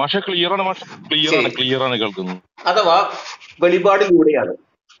 മാഷെ ക്ലിയർ ആണ്, മാഷെ ക്ലിയർ ആണ് കേൾക്കുന്നത്. അഥവാ വെളിപാടിലൂടെയാണ്.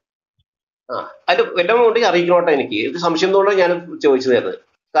 അതിന്റെ എല്ലാം കൊണ്ട് അറിയിക്കണോട്ടെ. എനിക്ക് ഒരു സംശയം തോന്നാൻ ഞാൻ ചോദിച്ചതായിരുന്നു.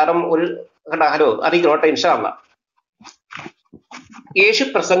 കാരണം ഒരു ഹലോ അറിയിക്കണോട്ടെ ഇൻഷാ അല്ലാഹ്. യേശു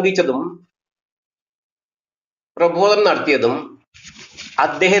പ്രസംഗിച്ചതും പ്രബോധനം നടത്തിയതും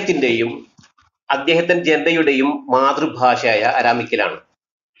അദ്ദേഹത്തിന്റെയും അദ്ദേഹത്തിന്റെ ജനതയുടെയും മാതൃഭാഷയായ അരാമിക്കിലാണ്.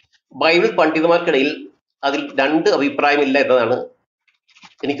 ബൈബിൾ പണ്ഡിതന്മാർക്കിടയിൽ അതിൽ രണ്ട് അഭിപ്രായമില്ല എന്നതാണ്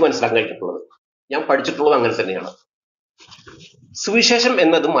എനിക്ക് മനസ്സിലാക്കാൻ കഴിഞ്ഞിട്ടുള്ളത്. ഞാൻ പഠിച്ചിട്ടുള്ളത് അങ്ങനെ തന്നെയാണ്. സുവിശേഷം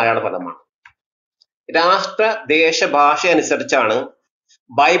എന്നതും മലയാള പദമാണ്. രാഷ്ട്ര ദേശ ഭാഷ അനുസരിച്ചാണ്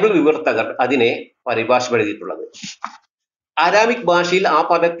ബൈബിൾ വിവർത്തകർ അതിനെ പരിഭാഷപ്പെടുത്തിയിട്ടുള്ളത്. അരാമിക് ഭാഷയിൽ ആ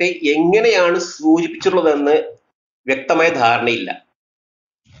പദത്തെ എങ്ങനെയാണ് സൂചിപ്പിച്ചിട്ടുള്ളതെന്ന് വ്യക്തമായ ധാരണയില്ല.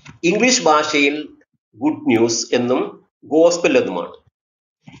 ഇംഗ്ലീഷ് ഭാഷയിൽ ഗുഡ് ന്യൂസ് എന്നും ഗോസ്പൽ എന്നുമാണ്.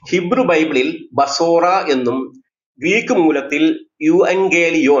 ഹിബ്രു ബൈബിളിൽ ബസോറ എന്നും ഗ്രീക്ക് മൂലത്തിൽ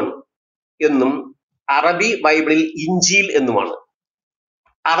യുഅൻഗേലിയോൻ എന്നും അറബി ബൈബിളിൽ ഇഞ്ചീൽ എന്നുമാണ്.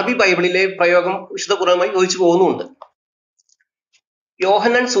 അറബി ബൈബിളിലെ പ്രയോഗം വിശുദ്ധ ഖുർആനുമായി യോജിച്ചു പോകുന്നുമുണ്ട്.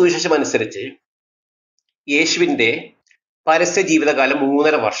 യോഹന്നാൻ സുവിശേഷം അനുസരിച്ച് യേശുവിന്റെ പരസ്യ ജീവിതകാലം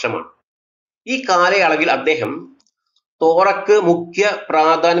 3.5 വർഷമാണ്. ഈ കാലയളവിൽ അദ്ദേഹം തോറക്ക് മുഖ്യ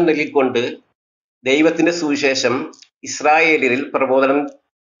പ്രാധാന്യം നൽകിക്കൊണ്ട് ദൈവത്തിന്റെ സുവിശേഷം ഇസ്രായേലിൽ പ്രബോധനം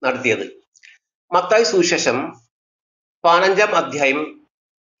നടത്തിയത്. മത്തായി സുവിശേഷം 15-ാം അധ്യായം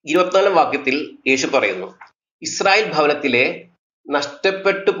 24-ാം വാക്യത്തിൽ യേശു പറയുന്നു, ഇസ്രായേൽ ഭവനത്തിലെ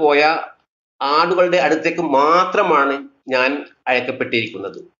നഷ്ടപ്പെട്ടു പോയ ആടുകളുടെ അടുത്തേക്ക് മാത്രമാണ് ഞാൻ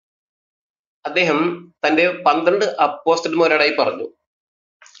അയക്കപ്പെട്ടിരിക്കുന്നത്. അദ്ദേഹം തന്റെ 12 അപ്പോസ്തലന്മാരോടായി പറഞ്ഞു.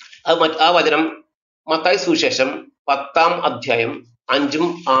 ആ വചനം മത്തായി സുവിശേഷം 10-ാം അധ്യായം 5-ഉം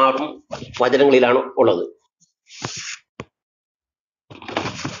 6-ഉം വചനങ്ങളിലാണ് ഉള്ളത്.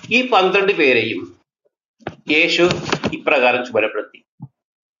 ഈ 12 പേരെയും യേശു ഇപ്രകാരം ചുമതലപ്പെടുത്തി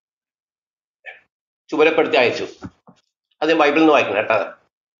അയച്ചു. അത് ബൈബിളിൽ നിന്ന് വായിക്കണം കേട്ടോ,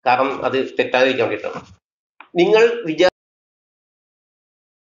 കാരണം അത് തെറ്റാതിരിക്കാൻ വേണ്ടിയിട്ടാണ്. നിങ്ങൾ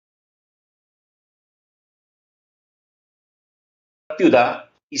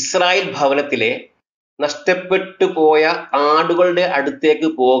ഇസ്രായേൽ ഭവനത്തിലെ നഷ്ടപ്പെട്ടു പോയ ആടുകളുടെ അടുത്തേക്ക്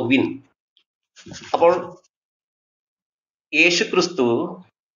പോകുവിൻ. അപ്പോൾ യേശു ക്രിസ്തു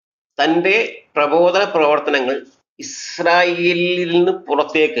തൻ്റെ പ്രബോധന പ്രവർത്തനങ്ങൾ ഇസ്രായേലിൽ നിന്ന്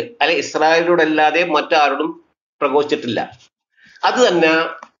പുറത്തേക്ക്, അല്ലെ ഇസ്രായേലിനോടല്ലാതെ മറ്റാരോടും പ്രഘോഷിച്ചിട്ടില്ല. അത് തന്നെ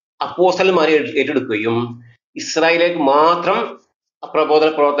അപ്പോസ്തലന്മാരെ ഏറ്റെടുക്കുകയും ഇസ്രായേലിലേക്ക് മാത്രം പ്രബോധന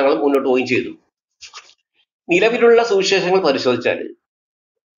പ്രവർത്തനങ്ങൾ മുന്നോട്ട് പോവുകയും ചെയ്തു. നിലവിലുള്ള സുവിശേഷങ്ങൾ പരിശോധിച്ചാൽ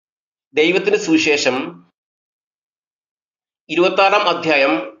ദൈവത്തിന്റെ സുവിശേഷം 26-ാം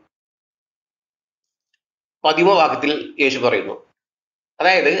അധ്യായം 13-ാം വാക്യത്തിൽ യേശു പറയുന്നു.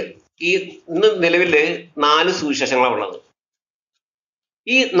 അതായത് ഈ ഇന്ന് നിലവിൽ 4 സുവിശേഷങ്ങളാണ് ഉള്ളത്.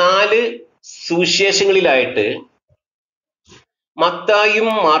 ഈ 4 സുവിശേഷങ്ങളിലായിട്ട് മത്തായിയും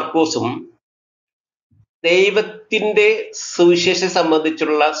മാർക്കോസും ദൈവത്തിന്റെ സുവിശേഷം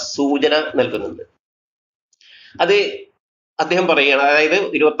സംബന്ധിച്ചുള്ള സൂചന നൽകുന്നുണ്ട്. അത് അദ്ദേഹം പറയുകയാണ്. അതായത്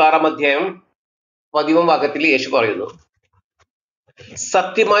 26-ാം അധ്യായം 13-ാം വാക്യത്തിൽ യേശു പറയുന്നു,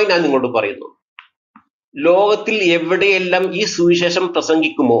 സത്യമായി ഞാൻ നിങ്ങളോട് പറയുന്നു, ലോകത്തിൽ എവിടെയെല്ലാം ഈ സുവിശേഷം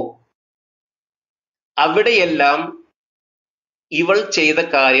പ്രസംഗിക്കുമോ അവിടെയെല്ലാം ഇവൾ ചെയ്ത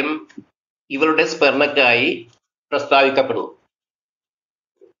കാര്യം ഇവളുടെ സ്മരണയ്ക്കായി പ്രസ്താവിക്കപ്പെടുന്നു.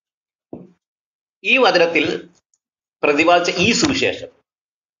 ഈ വചനത്തിൽ പ്രതിപാദിച്ച ഈ സുവിശേഷം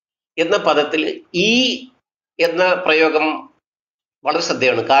എന്ന പദത്തിൽ ഈ എന്ന പ്രയോഗം വളരെ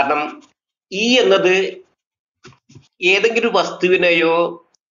ശ്രദ്ധയാണ്. കാരണം ഈ എന്നത് ഏതെങ്കിലും വസ്തുവിനെയോ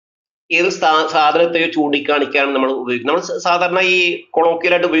ഏത് സാധനത്തെയോ ചൂണ്ടിക്കാണിക്കാൻ നമ്മൾ ഉപയോഗിക്കും. നമ്മൾ സാധാരണ ഈ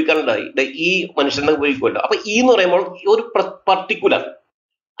കൊളോക്കിയലായിട്ട് ഉപയോഗിക്കാറുണ്ടായി, ഈ മനുഷ്യനെ ഉപയോഗിക്കുമല്ലോ. അപ്പൊ ഈ എന്ന് പറയുമ്പോൾ ഒരു പർട്ടിക്കുലർ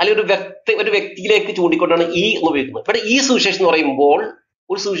അല്ലെങ്കിൽ ഒരു വ്യക്തിയിലേക്ക് ചൂണ്ടിക്കൊണ്ടാണ് ഈ എന്ന് ഉപയോഗിക്കുന്നത്. ഇവിടെ ഈ സുവിശേഷം എന്ന് പറയുമ്പോൾ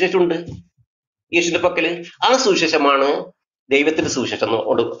ഒരു സുവിശേഷം ഉണ്ട് യേശുവിന്റെ പക്കല്. ആ സുവിശേഷമാണ് ദൈവത്തിന്റെ സുവിശേഷം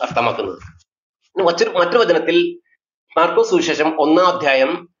കൊണ്ട് അർത്ഥമാക്കുന്നത്. മറ്റൊരു വചനത്തിൽ മാർക്കോസ് സുവിശേഷം 1-ാം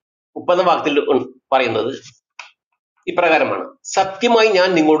അധ്യായം 30-ാം വാക്യത്തിൽ പറയുന്നത് ഇപ്രകാരമാണ്, സത്യമായി ഞാൻ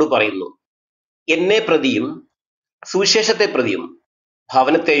നിങ്ങളോട് പറയുന്നു, എന്നെ പ്രതിയും സുവിശേഷത്തെ പ്രതിയും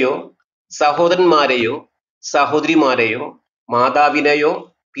ഭവനത്തെയോ സഹോദരന്മാരെയോ സഹോദരിമാരെയോ മാതാവിനെയോ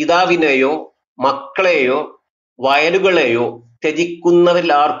പിതാവിനെയോ മക്കളെയോ വയലുകളെയോ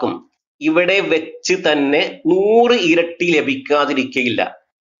ത്യജിക്കുന്നവരിലാർക്കും ഇവിടെ വെച്ച് തന്നെ 100 ഇരട്ടി ലഭിക്കാതിരിക്കയില്ല.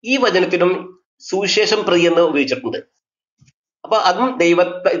 ഈ വചനത്തിനും സുവിശേഷം പ്രതി എന്ന് ഉപയോഗിച്ചിട്ടുണ്ട്. അപ്പൊ അതും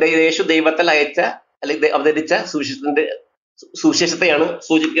യേശു ദൈവത്താൽ അയച്ച അല്ലെങ്കിൽ അവതരിച്ച സുവിശേഷത്തെയാണ്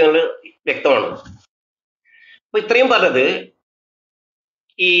സൂചിപ്പിക്കുന്നത്, വ്യക്തമാണ്. അപ്പൊ ഇത്രയും പറഞ്ഞത്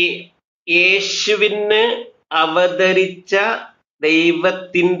ഈ യേശുവിന് അവതരിച്ച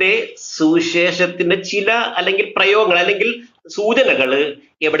ദൈവത്തിന്റെ സുവിശേഷത്തിന്റെ ചില അല്ലെങ്കിൽ പ്രയോഗങ്ങൾ അല്ലെങ്കിൽ സൂചനകൾ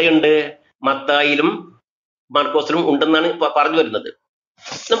എവിടെയുണ്ട്? മത്തായിലും മാർക്കോസിലും ഉണ്ടെന്നാണ് പറഞ്ഞു വരുന്നത്.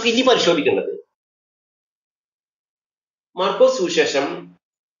 നമുക്ക് ഇനി പരിശോധിക്കേണ്ടത് മാർക്കോസ് സുവിശേഷം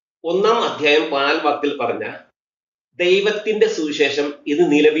 1-ാം അധ്യായം 14-ാം വാക്യത്തിൽ പറഞ്ഞ ദൈവത്തിന്റെ സുവിശേഷം ഇത്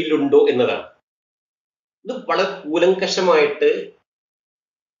നിലവിലുണ്ടോ എന്നതാണ്. ഇത് വളരെ കൂലങ്കഷമായിട്ട്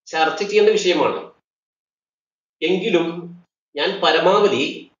ചർച്ച ചെയ്യേണ്ട വിഷയമാണ്. എങ്കിലും ഞാൻ പരമാവധി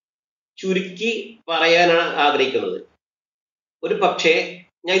ചുരുക്കി പറയാനാണ് ആഗ്രഹിക്കുന്നത്. ഒരു പക്ഷേ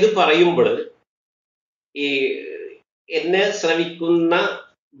ഞാൻ ഇത് പറയുമ്പോൾ ഈ എന്നെ ശ്രമിക്കുന്ന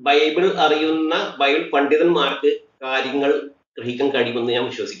ബൈബിൾ അറിയുന്ന ബൈബിൾ പണ്ഡിതന്മാർക്ക് കാര്യങ്ങൾ ഗ്രഹിക്കാൻ കഴിയുമെന്ന് ഞാൻ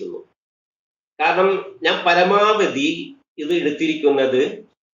വിശ്വസിക്കുന്നു. കാരണം ഞാൻ പരമാവധി ഇത് എടുത്തിരിക്കുന്നത്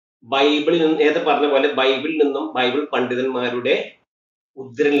ബൈബിളിൽ നിന്ന്, നേരത്തെ പറഞ്ഞ പോലെ ബൈബിളിൽ നിന്നും ബൈബിൾ പണ്ഡിതന്മാരുടെ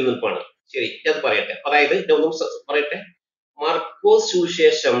ഉദ്ധരണിൽ നിന്നുമാണ്. ശരി, അത് പറയട്ടെ. അതായത് ഒന്നും പറയട്ടെ. മാർക്കോസ്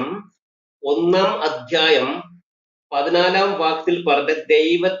സുവിശേഷം 1-ാം അധ്യായം 14-ാം വാക്യത്തിൽ പറഞ്ഞ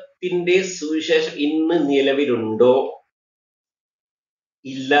ദൈവത്തിന്റെ സുവിശേഷം ഇന്ന് നിലവിലുണ്ടോ?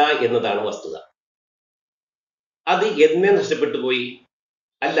 ഇല്ല എന്നതാണ് വസ്തുത. അത് എന്നെ നഷ്ടപ്പെട്ടു പോയി?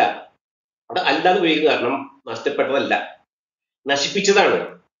 അല്ല, അവിടെ അല്ലാതെ ഉപയോഗിക്കുന്ന കാരണം നഷ്ടപ്പെട്ടതല്ല, നശിപ്പിച്ചതാണ്.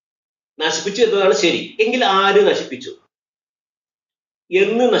 നശിപ്പിച്ചു എന്നതാണ് ശരി. എങ്കിൽ ആര് നശിപ്പിച്ചു?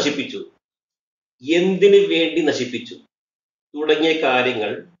 എന്ന് നശിപ്പിച്ചു? എന്തിനു വേണ്ടി നശിപ്പിച്ചു? തുടങ്ങിയ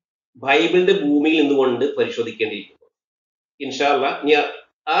കാര്യങ്ങൾ ബൈബിളിന്റെ ഭൂമിയിൽ നിന്നുകൊണ്ട് പരിശോധിക്കേണ്ടിയിരിക്കുന്നു. ഇൻഷാ അല്ലാഹ് ഇനി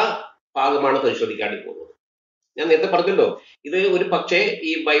ആ ഭാഗമാണ് പരിശോധിക്കാണ്ടി പോകുന്നത്. ഞാൻ നേരത്തെ പറഞ്ഞല്ലോ, ഇത് ഒരു പക്ഷേ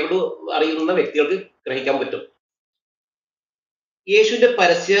ഈ ബൈബിൾ അറിയുന്ന വ്യക്തികൾക്ക് ഗ്രഹിക്കാൻ പറ്റും. യേശുവിന്റെ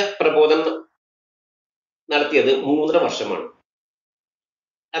പരസ്യ പ്രബോധനം നടത്തിയത് 3.5 വർഷമാണ്.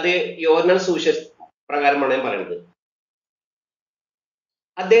 അത് യോഹന്നാൻ സുവിശേഷ പ്രകാരമാണ് ഞാൻ പറയുന്നത്.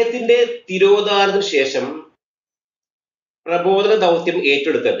 അദ്ദേഹത്തിന്റെ തിരോധാനത്തിന് ശേഷം പ്രബോധന ദൗത്യം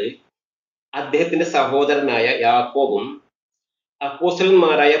ഏറ്റെടുത്തത് അദ്ദേഹത്തിന്റെ സഹോദരനായ യാക്കോബും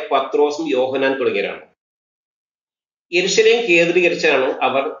അപ്പോസ്തലന്മാരായ പത്രോസും യോഹന്നാൻ തുടങ്ങിയവരാണ്. യെരുശലേം കേന്ദ്രീകരിച്ചാണ്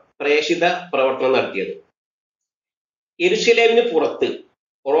അവർ പ്രേഷിത പ്രവർത്തനം നടത്തിയത്. യെരുശലേമിന് പുറത്ത്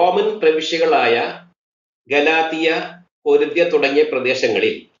റോമൻ പ്രവിശ്യകളായ ഗലാത്തിയ, കൊരിന്ത്യ തുടങ്ങിയ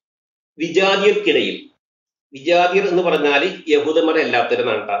പ്രദേശങ്ങളിൽ വിജാതിയർക്കിടയിൽ, വിജാതിയർ എന്ന് പറഞ്ഞാൽ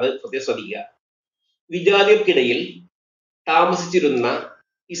യഹൂദന്മാരല്ലാത്തവരെന്നാണ്, അത് പ്രത്യേകം ശ്രദ്ധിക്കുക, വിജാതിയർക്കിടയിൽ താമസിച്ചിരുന്ന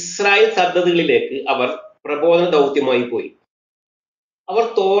ഇസ്രായേൽ സന്തതികളിലേക്ക് അവർ പ്രബോധന ദൗത്യമായി പോയി. അവർ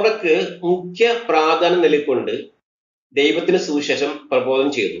തോറയ്ക്ക് മുഖ്യ പ്രാധാന്യം നൽകിക്കൊണ്ട് ദൈവത്തിന് സുവിശേഷം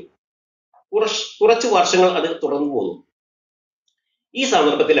പ്രബോധനം ചെയ്തു. കുറച്ച് വർഷങ്ങൾ അത് തുടർന്നു പോന്നു. ഈ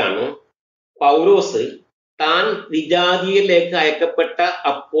സന്ദർഭത്തിലാണ് പൗലോസ് താൻ വിജാതിയിലേക്ക് അയക്കപ്പെട്ട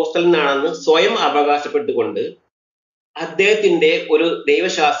അപ്പോസ്തലനാണെന്ന് സ്വയം അവകാശപ്പെട്ടുകൊണ്ട് അദ്ദേഹത്തിന്റെ ഒരു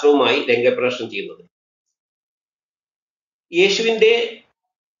ദൈവശാസ്ത്രവുമായി രംഗപ്രവേശനം ചെയ്യുന്നത്. യേശുവിന്റെ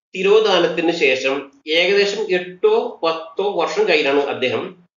തിരോധാനത്തിന് ശേഷം ഏകദേശം 8-10 വർഷം കഴിഞ്ഞാണ് അദ്ദേഹം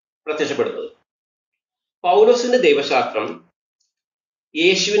പ്രത്യക്ഷപ്പെടുന്നത്. പൗലോസിന്റെ ദൈവശാസ്ത്രം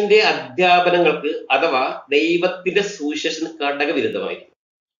യേശുവിന്റെ അധ്യാപനങ്ങൾക്ക് അഥവാ ദൈവത്തിന്റെ സുവിശേഷത്തിന് ഘടകവിരുദ്ധമായിരുന്നു.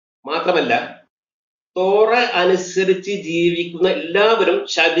 മാത്രമല്ല, തോറ അനുസരിച്ച് ജീവിക്കുന്ന എല്ലാവരും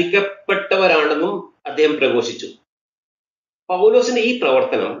ശപിക്കപ്പെട്ടവരാണെന്നും അദ്ദേഹം പ്രഘോഷിച്ചു. പൗലോസിന്റെ ഈ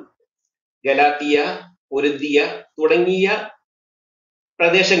പ്രവർത്തനം ഗലാത്തിയ, പൊരുന്തിയ തുടങ്ങിയ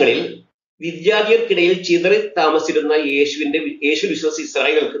പ്രദേശങ്ങളിൽ വിദ്യാർത്ഥികൾക്കിടയിൽ ചിതറി താമസിച്ചിരുന്ന യേശു വിശ്വസ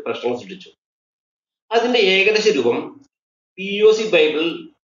ഇസ്രായേലുകൾക്ക് പ്രശ്നങ്ങൾ സൃഷ്ടിച്ചു. അതിന്റെ ഏകദേശ രൂപം POC ബൈബിൾ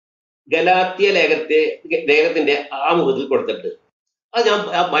ഗലാത്തിയ ലേഖനത്തിന്റെ ആമുഖത്തിൽ കൊടുത്തിട്ട് അത് ഞാൻ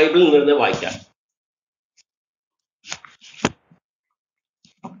ആ ബൈബിളിൽ നിന്ന് വായിക്കാം.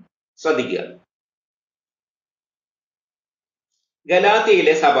 ശ്രദ്ധിക്കുക.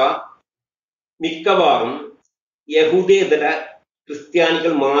 ഗലാത്തിയയിലെ സഭ മിക്കവാറും യഹൂദേതര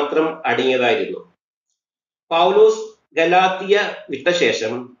ക്രിസ്ത്യാനികൾ മാത്രം അടങ്ങിയതായിരുന്നു. പൗലോസ് ഗലാത്തിയ വിട്ട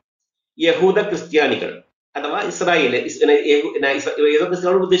ശേഷം യഹൂദ ക്രിസ്ത്യാനികൾ അഥവാ ഇസ്രായേല്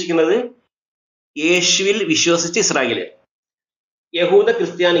ക്രിസ്ത്യാനികൾ ഉദ്ദേശിക്കുന്നത് യേശുവിൽ വിശ്വസിച്ച ഇസ്രായേല് യഹൂദ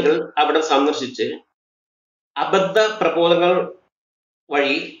ക്രിസ്ത്യാനികൾ അവിടെ സന്ദർശിച്ച് അബദ്ധ പ്രബോധനങ്ങൾ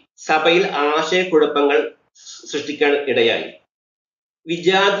വഴി സഭയിൽ ആശയക്കുഴപ്പങ്ങൾ സൃഷ്ടിക്കാൻ ഇടയായി.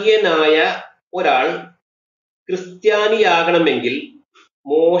 വിജാതീയനായ ഒരാൾ ക്രിസ്ത്യാനിയാകണമെങ്കിൽ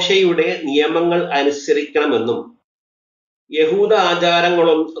മോശയുടെ നിയമങ്ങൾ അനുസരിക്കണമെന്നും യഹൂദ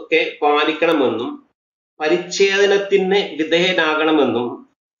ആചാരങ്ങളൊക്കെ പാലിക്കണമെന്നും പരിച്ഛേദനത്തിന് വിധേയനാകണമെന്നും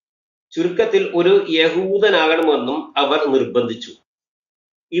ചുരുക്കത്തിൽ ഒരു യഹൂദനാകണമെന്നും അവർ നിർബന്ധിച്ചു.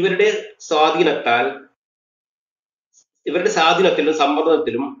 ഇവരുടെ സ്വാധീനത്തിലും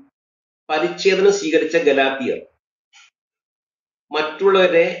സമ്മർദ്ദത്തിലും പരിച്ഛേദനം സ്വീകരിച്ച ഗലാത്തിയർ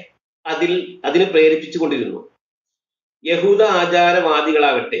മറ്റുള്ളവരെ അതിന് പ്രേരിപ്പിച്ചുകൊണ്ടിരുന്നു. യഹൂദ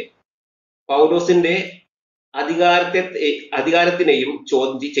ആചാരവാദികളാകട്ടെ പൗലോസിന്റെ അധികാരത്തിനെയും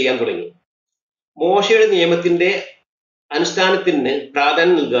ചോദ്യം ചെയ്യാൻ തുടങ്ങി. മോശയുടെ നിയമത്തിന്റെ അനുഷ്ഠാനത്തിന്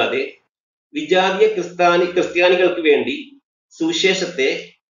പ്രാധാന്യം നൽകാതെ വിജാതീയ ക്രിസ്ത്യാനികൾക്ക് വേണ്ടി സുവിശേഷത്തെ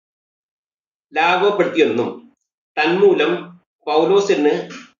ലാഘവപ്പെടുത്തിയെന്നും തന്മൂലം പൗലോസിന്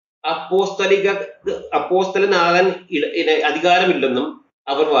അപ്പോസ്തലനാകാൻ അധികാരമില്ലെന്നും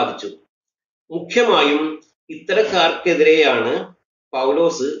അവർ വാദിച്ചു. മുഖ്യമായും ഇത്തരക്കാർക്കെതിരെയാണ്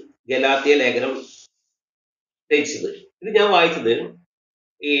പൗലോസ് ഗലാത്തിയ ലേഖനം രചിച്ചത്. ഇത് ഞാൻ വായിച്ചത്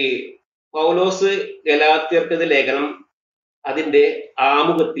ഈ പൗലോസ് ഗലാത്യർക്കെതിരെ ലേഖനം അതിന്റെ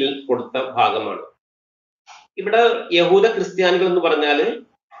ആമുഖത്തിൽ കൊടുത്ത ഭാഗമാണ്. ഇവിടെ യഹൂദ ക്രിസ്ത്യാനികൾ എന്ന് പറഞ്ഞാല്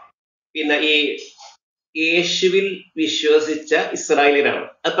പിന്നെ ഈ യേശുവിൽ വിശ്വസിച്ച ഇസ്രായേലിയരാണ്.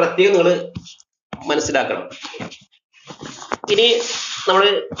 അത് പ്രത്യേകം നിങ്ങൾ മനസ്സിലാക്കണം. ഇനി നമ്മൾ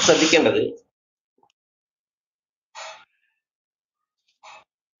ശ്രദ്ധിക്കേണ്ടത്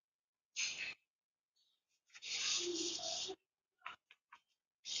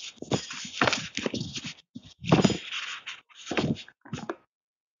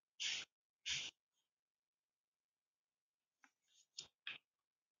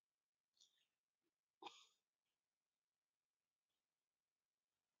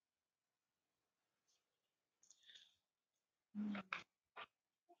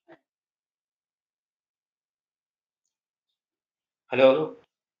ഹലോ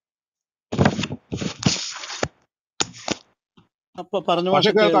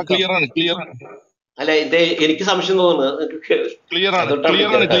പക്ഷെ കേൾക്കാം, ക്ലിയർ ആണ്. അല്ല, ഇത് എനിക്ക് സംശയം തോന്നുന്നത് ക്ലിയർ ആണ്,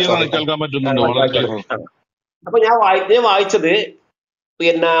 കേൾക്കാൻ പറ്റുന്നുണ്ട്, വളരെ ക്ലിയർ ആണ്. അപ്പൊ ഞാൻ വായിച്ചത്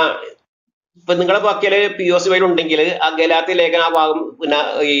പിന്നെ ഇപ്പൊ നിങ്ങളുടെ പക്കല് POC വഴി ഉണ്ടെങ്കിൽ ആ ഗലാത്യ ലേഖന ആ ഭാഗം പിന്നെ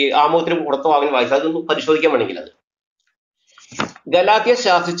ഈ ആമുഖത്തിന് പുറത്ത് ഭാഗം വായിച്ചത് അതൊന്ന് പരിശോധിക്കാൻ വേണമെങ്കിൽ അത് ഗലാത്യ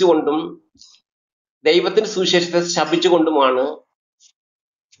ശാസിച്ചുകൊണ്ടും ദൈവത്തിന് സുവിശേഷത്തെ ശപിച്ചുകൊണ്ടുമാണ്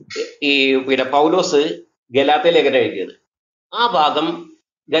ഈ പിന്നെ പൗലോസ് ഗലാത്യ ലേഖനം എഴുതിയത്. ആ ഭാഗം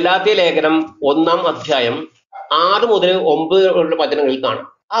ഗലാത്യ ലേഖനം 1-ാം അധ്യായം 6 മുതൽ 9 വരെയുള്ള വചനങ്ങളിൽ കാണാം.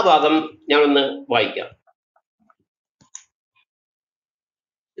 ആ ഭാഗം ഞാൻ ഒന്ന് വായിക്കാം.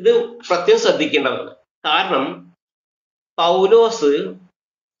 ഇത് പ്രത്യേകം ശ്രദ്ധിക്കേണ്ടതാണ്. കാരണം പൗലോസ്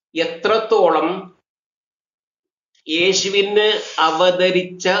എത്രത്തോളം യേശുവിന്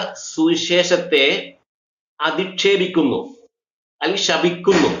അവതരിച്ച സുവിശേഷത്തെ അധിക്ഷേപിക്കുന്നു അല്ലെങ്കിൽ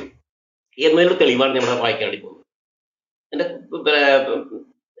ശപിക്കുന്നു എന്നതിനുള്ള തെളിവാണ് നമ്മൾ വായിക്കാൻ വേണ്ടി പോകുന്നത്. എന്റെ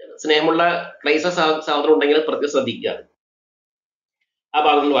സ്നേഹമുള്ള ക്രൈസ്തവ സഹോദരൻ ഉണ്ടെങ്കിൽ പ്രത്യേകം ശ്രദ്ധിക്കുക. ആ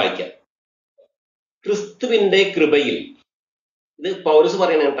ഭാഗങ്ങൾ വായിക്കാം. ക്രിസ്തുവിന്റെ കൃപയിൽ, ഇത് പൗലോസ്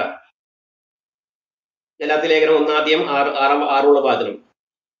പറയണ കേട്ടാ, ഗലാത്യ ലേഖനം 1:6 വാചനം.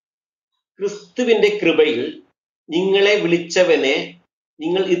 ക്രിസ്തുവിന്റെ കൃപയിൽ നിങ്ങളെ വിളിച്ചവനെ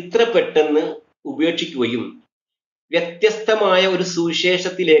നിങ്ങൾ ഇത്ര പെട്ടെന്ന് ഉപേക്ഷിക്കുകയും വ്യത്യസ്തമായ ഒരു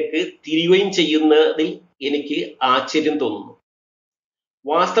സുവിശേഷത്തിലേക്ക് തിരിയുകയും ചെയ്യുന്നതിൽ എനിക്ക് ആശ്ചര്യം തോന്നുന്നു.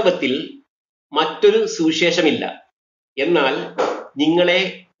 വാസ്തവത്തിൽ മറ്റൊരു സുവിശേഷമില്ല. എന്നാൽ നിങ്ങളെ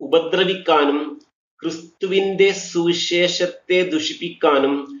ഉപദ്രവിക്കാനും ക്രിസ്തുവിന്റെ സുവിശേഷത്തെ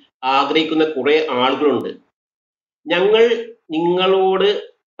ദുഷിപ്പിക്കാനും ആഗ്രഹിക്കുന്ന കുറെ ആളുകളുണ്ട്. ഞങ്ങൾ നിങ്ങളോട്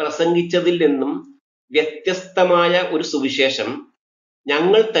പ്രസംഗിച്ചതിൽ നിന്നും വ്യത്യസ്തമായ ഒരു സുവിശേഷം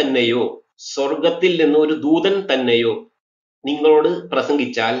ഞങ്ങൾ തന്നെയോ സ്വർഗത്തിൽ നിന്ന് ഒരു ദൂതൻ തന്നെയോ നിങ്ങളോട്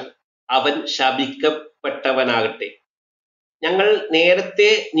പ്രസംഗിച്ചാൽ അവൻ ശപിക്കപ്പെട്ടവനാകട്ടെ. ഞങ്ങൾ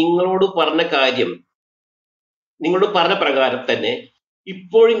നേരത്തെ നിങ്ങളോട് പറഞ്ഞ പ്രകാരം തന്നെ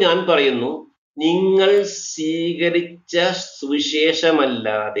ഇപ്പോഴും ഞാൻ പറയുന്നു, നിങ്ങൾ സ്വീകരിച്ച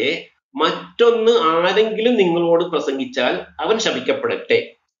സുവിശേഷമല്ലാതെ മറ്റൊന്ന് ആരെങ്കിലും നിങ്ങളോട് പ്രസംഗിച്ചാൽ അവൻ ശപിക്കപ്പെടട്ടെ.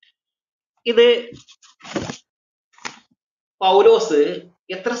 ഇത് പൗലോസ്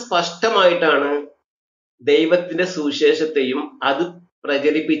എത്ര സ്പഷ്ടമായിട്ടാണ് ദൈവത്തിന്റെ സുവിശേഷത്തെയും അത്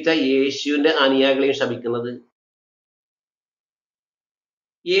പ്രചരിപ്പിച്ച യേശുവിന്റെ അനുയായികളെയും ശപിക്കുന്നത്.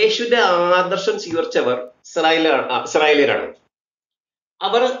 യേശുവിന്റെ ആദർശം സ്വീകരിച്ചവർ ഇസ്രായേലിയരാണ്.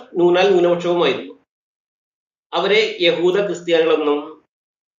 അവർ ന്യൂനപക്ഷവുമായിരുന്നു. അവരെ യഹൂദ ക്രിസ്ത്യാനികളെന്നും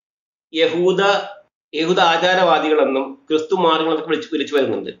യഹൂദ ആചാരവാദികളെന്നും ക്രിസ്തു മാർഗങ്ങളൊക്കെ വിളിച്ചു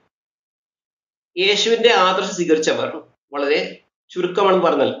വരുന്നുണ്ട്. യേശുവിന്റെ ആദർശം സ്വീകരിച്ചവർ വളരെ ചുരുക്കമാണ്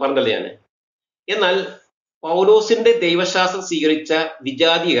പറഞ്ഞല്ലേ ഞാൻ. എന്നാൽ പൗലോസിന്റെ ദൈവശാസ്ത്രം സ്വീകരിച്ച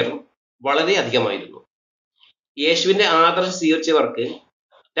വിജാതിയർ വളരെ അധികമായിരുന്നു. യേശുവിന്റെ ആദർശം സ്വീകരിച്ചവർക്ക്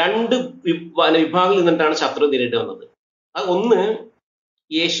 2 വിഭാഗങ്ങളിൽ നിന്നിട്ടാണ് ശത്രു നേരിട്ട് വന്നത്. ഒന്ന്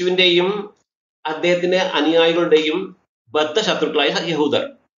യേശുവിന്റെയും അദ്ദേഹത്തിന്റെ അനുയായികളുടെയും ബദ്ധശത്രുക്കളായ യഹൂദർ.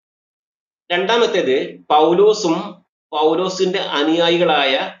 രണ്ടാമത്തേത് പൗലോസിന്റെ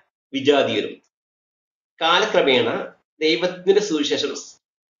അനുയായികളായ വിജാതിയരും. കാലക്രമേണ ദൈവത്തിന്റെ സുവിശേഷം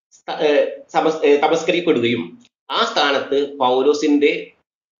തമസ്കരിക്കപ്പെടുകയും ആ സ്ഥാനത്ത് പൗലോസിന്റെ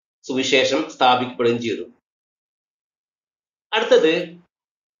സുവിശേഷം സ്ഥാപിക്കപ്പെടുകയും ചെയ്തു. അടുത്തത്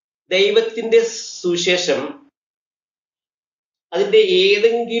ദൈവത്തിന്റെ സുവിശേഷം അതിന്റെ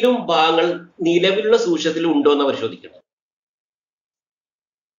ഏതെങ്കിലും ഭാഗങ്ങൾ നിലവിലുള്ള സുവിശേഷത്തിൽ ഉണ്ടോ എന്ന് പരിശോധിക്കണം.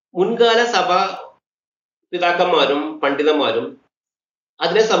 മുൻകാല സഭാ പിതാക്കന്മാരും പണ്ഡിതന്മാരും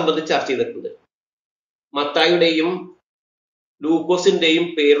അതിനെ സംബന്ധിച്ച് ചർച്ച ചെയ്തിട്ടുണ്ട്. മത്തായിയുടെയും ലൂക്കോസിന്റെയും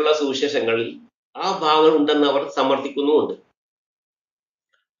പേരുള്ള സുവിശേഷങ്ങളിൽ ആ ഭാഗങ്ങൾ ഉണ്ടെന്ന് അവർ സമർത്ഥിക്കുന്നുമുണ്ട്.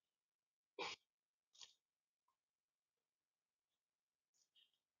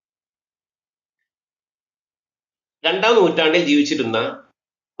 രണ്ടാം നൂറ്റാണ്ടിൽ ജീവിച്ചിരുന്ന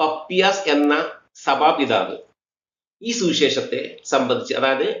പപ്പിയാസ് എന്ന സഭാപിതാവ് ഈ സുവിശേഷത്തെ സംബന്ധിച്ച്,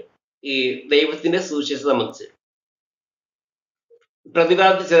 അതായത് ഈ ദൈവത്തിന്റെ സുവിശേഷത്തെ സംബന്ധിച്ച്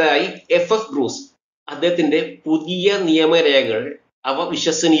പ്രതിപാദിച്ചതായി F.F. ബ്രൂസ് അദ്ദേഹത്തിന്റെ പുതിയ നിയമരേഖകൾ അവ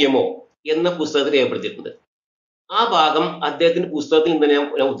വിശ്വസനീയമോ എന്ന പുസ്തകത്തിൽ രേഖപ്പെടുത്തിയിട്ടുണ്ട്. ആ ഭാഗം അദ്ദേഹത്തിന്റെ പുസ്തകത്തിൽ നിന്ന് ഞാൻ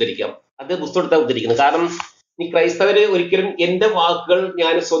ഉദ്ധരിക്കാം. അദ്ദേഹം പുസ്തകത്തെ ഉദ്ധരിക്കുന്നത് കാരണം ഈ ക്രൈസ്തവര് ഒരിക്കലും എന്റെ വാക്കുകൾ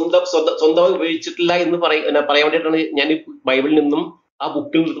ഞാൻ സ്വന്തമായി ഉപയോഗിച്ചിട്ടില്ല എന്ന് പറയാൻ വേണ്ടിയിട്ടാണ് ഞാൻ ഈ ബൈബിളിൽ നിന്നും ആ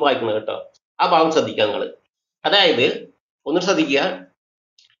ബുക്കിൽ നിന്നും വായിക്കുന്നത് കേട്ടോ. ആ ഭാഗം ശ്രദ്ധിക്കുക നിങ്ങൾ. അതായത് ഒന്ന് ശ്രദ്ധിക്കുക,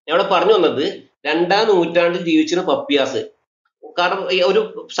 ഞാൻ ഇവിടെ പറഞ്ഞു വന്നത് 2-ാം നൂറ്റാണ്ടിൽ ജീവിച്ചിരുന്ന പപ്പിയാസ്, കാരണം ഒരു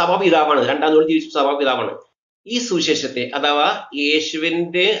സഭാപിതാവാണ്, 2-ാം നൂറ്റാണ്ടിൽ ജീവിച്ച സഭാപിതാവാണ്. ഈ സുവിശേഷത്തെ അഥവാ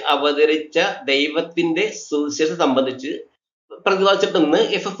യേശുവിന്റെ അവതരിച്ച ദൈവത്തിന്റെ സുവിശേഷം സംബന്ധിച്ച് പ്രതിപാദിച്ചിട്ടെന്ന്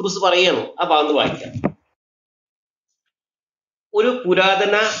F.F. ബ്രൂസ് പറയുകയാണ്. ആ ഭാഗം വായിക്കാം. ഒരു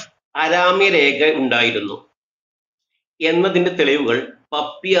പുരാതന അരാമ്യ രേഖ ഉണ്ടായിരുന്നു എന്നതിന്റെ തെളിവുകൾ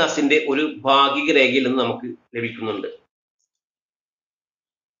പപ്പിയാസിന്റെ ഒരു ഭാഗിക രേഖയിൽ നിന്ന് നമുക്ക് ലഭിക്കുന്നുണ്ട്.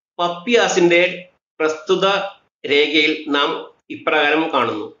 പപ്പിയാസിന്റെ പ്രസ്തുത രേഖയിൽ നാം ഇപ്രകാരം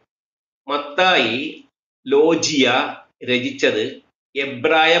കാണുന്നു: മത്തായി ലോജിയ രചിച്ചത്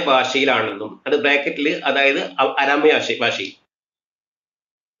എബ്രായ ഭാഷയിലാണെന്നും, അത് ബ്രാക്കറ്റിൽ, അതായത് അരാമ്യ ഭാഷയിൽ,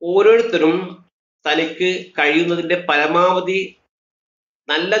 ഓരോരുത്തരും തനിക്ക് കഴിയുന്നതിന്റെ പരമാവധി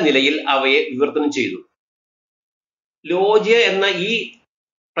നല്ല നിലയിൽ അവയെ വിവർത്തനം ചെയ്തു. ലോജിയ എന്ന ഈ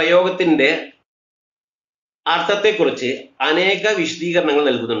പ്രയോഗത്തിന്റെ അർത്ഥത്തെക്കുറിച്ച് അനേക വിശദീകരണങ്ങൾ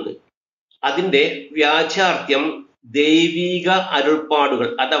നൽകുന്നുണ്ട്. അതിന്റെ വ്യാഖ്യാർത്ഥ്യം ദൈവിക അരുൾപ്പാടുകൾ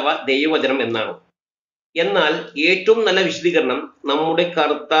അഥവാ ദൈവവചനം എന്നാണ്. എന്നാൽ ഏറ്റവും നല്ല വിശദീകരണം നമ്മുടെ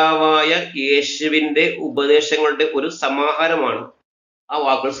കർത്താവായ യേശുവിന്റെ ഉപദേശങ്ങളുടെ ഒരു സമാഹാരമാണ് ആ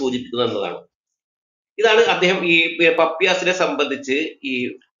വാക്കുകൾ സൂചിപ്പിക്കുന്നത് എന്നതാണ്. ഇതാണ് അദ്ദേഹം ഈ പപ്പിയാസിനെ സംബന്ധിച്ച് ഈ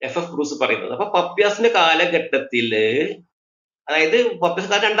F.F. ബ്രൂസ് പറയുന്നത്. അപ്പൊ പപ്പിയാസിന്റെ കാലഘട്ടത്തില്, അതായത്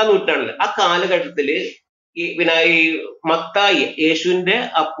പപ്പിയാസ് 2-ാം നൂറ്റാണ്ടില്, ആ കാലഘട്ടത്തില് ഈ മത്തായി, യേശുവിന്റെ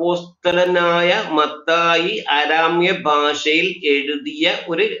അപ്പോസ്തലനായ മത്തായി അരാമ്യ ഭാഷയിൽ എഴുതിയ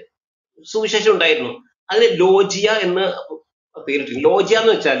ഒരു സുവിശേഷം ഉണ്ടായിരുന്നു. അതിന് ലോജിയ എന്ന് പേരിട്ടിരുന്നു. ലോജിയ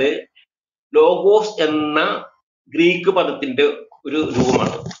എന്ന് വെച്ചാല് ലോഗോസ് എന്ന ഗ്രീക്ക് പദത്തിന്റെ ഒരു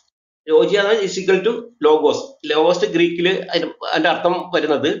രൂപമാണ്. ലോജിയ is equal to logos. Logos ഗ്രീക്കില് അതിന്റെ അർത്ഥം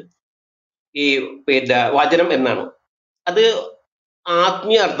വരുന്നത് ഈ വചനം എന്നാണ്. അത്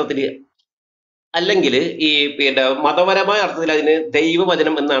ആത്മീയ അർത്ഥത്തില് അല്ലെങ്കിൽ ഈ മതപരമായ അർത്ഥത്തിൽ അതിന്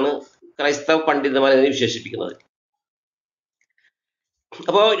ദൈവവചനം എന്നാണ് ക്രൈസ്തവ പണ്ഡിതന്മാർ അതിനെ വിശേഷിപ്പിക്കുന്നത്.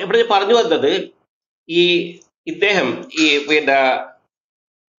 അപ്പോ ഇവിടെ പറഞ്ഞു വന്നത് ഇദ്ദേഹം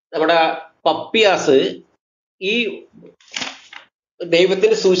നമ്മുടെ പപ്പിയാസ് ഈ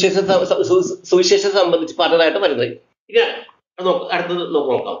ദൈവത്തിന്റെ സുവിശേഷത്തെ സംബന്ധിച്ച് പറഞ്ഞതായിട്ട് വരുന്നത്. ഇനി അടുത്തത്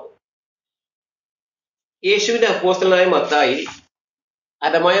നോക്കാം. യേശുവിന്റെ അപ്പോസ്തലനായ മത്തായി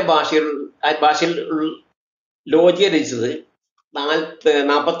അരമായ ഭാഷയിൽ ലോജിയ രചിച്ചത്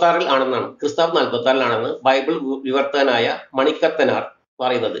 46 ആണെന്നാണ്, ക്രിസ്താവ് 46 ബൈബിൾ വിവർത്തകനായ മണിക്കത്തനാർ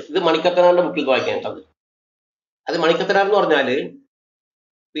പറയുന്നത്. ഇത് മണിക്കത്തനാറിന്റെ ബുക്കിൽ വായിക്കേണ്ടത്. അത് മണിക്കത്തനാർ എന്ന് പറഞ്ഞാല്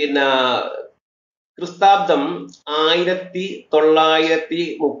ക്രിസ്താബ്ദം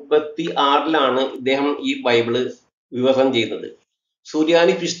 1936 ഇദ്ദേഹം ഈ ബൈബിള് വിവർത്തനം ചെയ്യുന്നത്.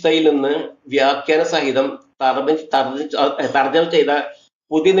 സുറിയാനി ഫിസ്തയിൽ നിന്ന് വ്യാഖ്യാന സഹിതം തർജ്ജമ ചെയ്ത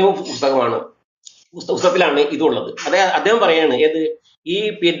പുതിയ നിയമ പുസ്തകത്തിലാണ് ഇതുള്ളത്. അദ്ദേഹം പറയാണ് ഏത് ഈ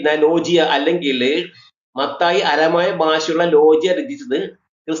ലോജിയ അല്ലെങ്കിൽ മത്തായി അരമായ ഭാഷയുള്ള ലോജിയ രചിച്ചത്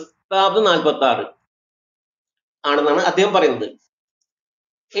ക്രിസ്താബ്ദം 46 ആണെന്നാണ് അദ്ദേഹം പറയുന്നത്.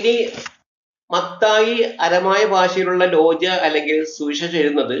 ഇനി മത്തായി അരമായ ഭാഷയിലുള്ള ലോജിയ അല്ലെങ്കിൽ സുവിശേഷം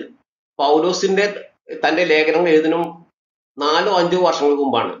എഴുതുന്നത് പൗലോസിന്റെ തന്റെ ലേഖനങ്ങൾ എഴുതുന്നതിനും 4-5 വർഷങ്ങൾക്ക്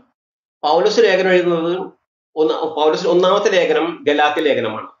മുമ്പാണ്. പൗലോസ് ലേഖനം എഴുതുന്നത് പൗലോസ് ഒന്നാമത്തെ ലേഖനം ഗലാത്യ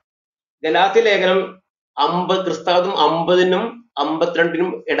ലേഖനമാണ്. ഗലാത്യ ലേഖനം ക്രിസ്താബ്ദം 50-നും 52-നും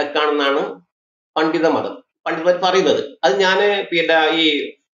ഇടക്കാണെന്നാണ് പണ്ഡിതന്മാർ പറയുന്നത്. അത് ഞാൻ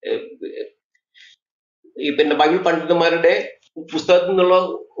ഈ ബൈബിൾ പണ്ഡിതന്മാരുടെ പുസ്തകത്തിൽ നിന്നുള്ള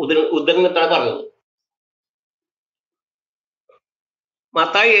ഉദ്ധരണത്താണ് പറഞ്ഞത്.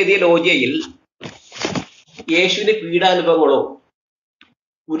 മത്തായി എഴുതിയ ലോജിയയിൽ യേശുവിന്റെ പീഡാനുഭവങ്ങളോ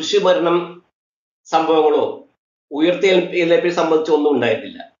കുരിശുമരണം സംഭവങ്ങളോ ഉയർത്തെഴുന്നേൽപ്പിനെ സംബന്ധിച്ച് ഒന്നും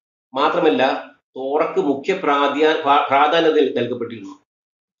ഉണ്ടായിരുന്നില്ല. മാത്രമല്ല തോറക്ക് മുഖ്യ പ്രാധാന്യത നൽകപ്പെട്ടിരുന്നു.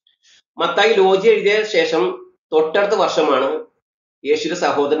 മത്തായി ലോജിയ എഴുതിയ ശേഷം തൊട്ടടുത്ത വർഷമാണ് യേശുവിന്റെ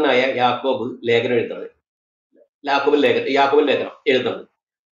സഹോദരനായ യാക്കോബ് ലേഖനം എഴുതുന്നത്. യാക്കോബിൻ ലേഖനം എഴുതുന്നത്.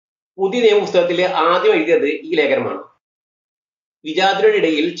 പുതിയ നിയമപുസ്തകത്തിലെ ആദ്യം എഴുതിയത് ഈ ലേഖനമാണ്. വിജാതിരുടെ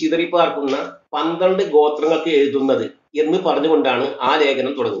ഇടയിൽ ചിതറിപ്പാർക്കുന്ന 12 ഗോത്രങ്ങൾക്ക് എഴുതുന്നത് എന്ന് പറഞ്ഞുകൊണ്ടാണ് ആ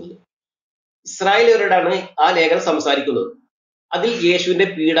ലേഖനം തുടങ്ങുന്നത്. ഇസ്രായേലരോടാണ് ആ ലേഖനം സംസാരിക്കുന്നത്. അതിൽ യേശുവിന്റെ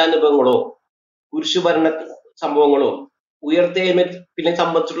പീഡാനുഭവങ്ങളോ കുരിശുഭരണ സംഭവങ്ങളോ ഉയർത്തെഴുന്നേൽപ്പിനെ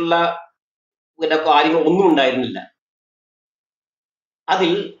സംബന്ധിച്ചുള്ള കാര്യങ്ങൾ ഒന്നും ഉണ്ടായിരുന്നില്ല.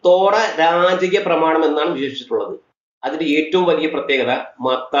 അതിൽ തോറ രാജകീയ പ്രമാണം എന്നാണ് വിശേഷിച്ചിട്ടുള്ളത്. അതിന്റെ ഏറ്റവും വലിയ പ്രത്യേകത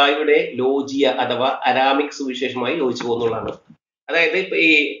മത്തായിയുടെ ലോജിയ അഥവാ അരാമിക് സുവിശേഷമായി യോജിച്ചു പോകുന്നതാണ്. അതായത് ഈ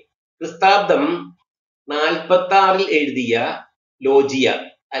ക്രിസ്താബ്ദം 46 എഴുതിയ ലോജിയ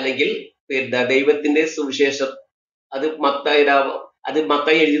അല്ലെങ്കിൽ ദൈവത്തിന്റെ സുവിശേഷം അത് മത്തായി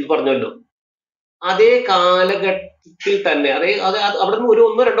എഴുതിയത് പറഞ്ഞല്ലോ. അതേ കാലഘട്ടത്തിൽ തന്നെ അവിടെ നിന്ന്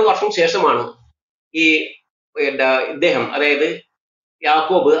 1-2 വർഷം ശേഷമാണ് ഈ ഇദ്ദേഹം അതായത്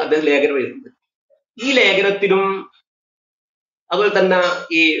യാക്കോബ് അദ്ദേഹം ലേഖനം എഴുതുന്നത്. ഈ ലേഖനത്തിലും അതുപോലെ തന്നെ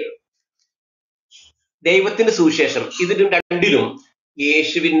ഈ ദൈവത്തിന്റെ സുവിശേഷം ഇതിലും രണ്ടിലും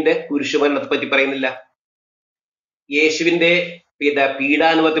യേശുവിന്റെ കുരിശുമരണത്തെ പറ്റി പറയുന്നില്ല, യേശുവിന്റെ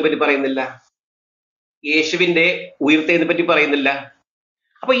പീഡാനുഭവത്തെ പറ്റി പറയുന്നില്ല, യേശുവിന്റെ ഉയർത്തെഴുന്നേൽപ്പിനെ പറ്റി പറയുന്നില്ല.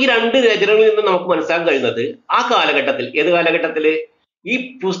 അപ്പൊ ഈ 2 രചനകളിൽ നിന്ന് നമുക്ക് മനസ്സിലാക്കാൻ കഴിയുന്നത് ആ കാലഘട്ടത്തിൽ, ഏത് കാലഘട്ടത്തില് ഈ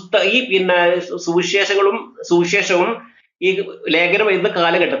സുവിശേഷവും ഈ ലേഖനം എഴുതുന്ന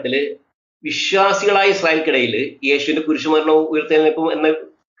കാലഘട്ടത്തില് വിശ്വാസികളായ ഇസ്രായേൽക്കിടയിൽ യേശുവിന്റെ കുരിശുമരണവും ഉയർത്തെഴുന്നേൽപ്പും എന്ന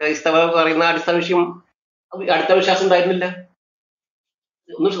ക്രൈസ്തവ പറയുന്ന അടുത്ത വിശ്വാസം ഉണ്ടായിരുന്നില്ല.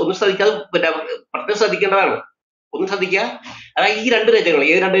 ഒന്നും ശ്രദ്ധിക്കാതെ പ്രത്യേകം ശ്രദ്ധിക്കേണ്ടതാണ്. ഒന്ന് ശ്രദ്ധിക്കുക. അതായത് ഈ 2 രചനകൾ,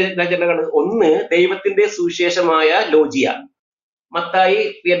 ഏത് 2 രചനകൾ? ഒന്ന് ദൈവത്തിന്റെ സുവിശേഷമായ ലോജിയ, മത്തായി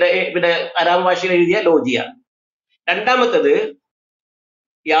അരാം ഭാഷയിൽ എഴുതിയ ലോജിയ. രണ്ടാമത്തത്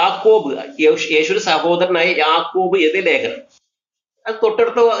യാക്കോബ്, യേശുവിന്റെ സഹോദരനായ യാക്കോബ് എഴുതിയ ലേഖനം. അത്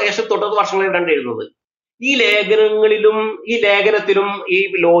തൊട്ടടുത്ത വർഷങ്ങളിലാണ് എഴുതുന്നത്. ഈ ലേഖനത്തിലും ഈ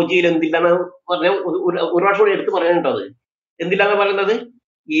ലോജിയിൽ എന്തില്ലാന്ന് പറഞ്ഞ ഒരു വർഷം കൂടി എടുത്ത് പറയാനുണ്ടത്. എന്തില്ലാന്ന് പറയുന്നത്?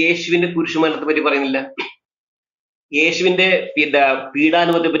 യേശുവിന്റെ കുരിശുമരണത്തെ പറ്റി പറയുന്നില്ല, യേശുവിന്റെ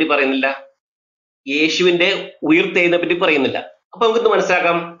പീഡാനുഭവത്തെ പറ്റി പറയുന്നില്ല, യേശുവിന്റെ ഉയർത്തെഴുന്നേൽപ്പിനെ പറ്റി പറയുന്നില്ല. അപ്പൊ നമുക്ക്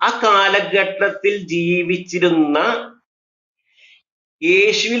മനസ്സിലാക്കാം ആ കാലഘട്ടത്തിൽ ജീവിച്ചിരുന്ന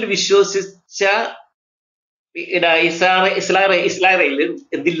യേശുവിൽ വിശ്വസിച്ച ഇസ്രായേലിൽ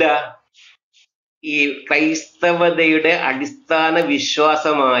എന്തില്ല? ഈ ക്രൈസ്തവതയുടെ അടിസ്ഥാന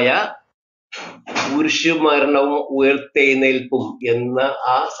വിശ്വാസമായ കുരിശുമരണവും ഉയർത്തെഴുന്നേൽപ്പും എന്ന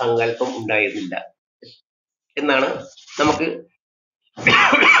ആ സങ്കല്പം ഉണ്ടായിരുന്നില്ല എന്നാണ് നമുക്ക്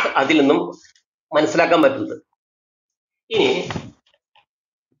അതിൽ നിന്നും മനസ്സിലാക്കാൻ പറ്റുന്നത്. ഇനി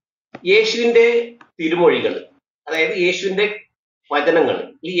യേശുവിന്റെ തിരുമൊഴികൾ, അതായത് യേശുവിന്റെ വചനങ്ങൾ,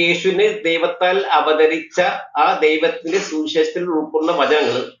 ഈ യേശുവിന് ദൈവത്താൽ അവതരിച്ച ആ ദൈവത്തിന്റെ സുവിശേഷത്തിൽ ഉൾക്കൊള്ളുന്ന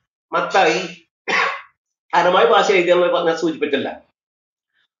വചനങ്ങൾ മത്തായി അരമായ ഭാഷ എഴുതിയെന്ന് ഞാൻ സൂചിപ്പിച്ചില്ല.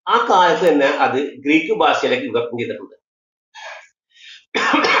 ആ കാലത്ത് തന്നെ അത് ഗ്രീക്ക് ഭാഷയിലേക്ക് വിവർത്തനം ചെയ്തിട്ടുണ്ട്.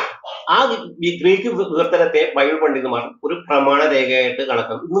 ആ ഗ്രീക്ക് വിവർത്തനത്തെ ബൈബിൾ പണ്ഡിതന്മാർ ഒരു പ്രമാണ രേഖയായിട്ട്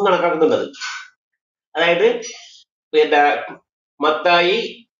ഇന്നും കണക്കാക്കുന്നുണ്ട്. അതായത് പിന്നെ മത്തായി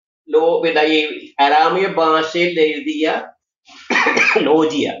ഈ അരാമിയ ഭാഷയിൽ എഴുതിയ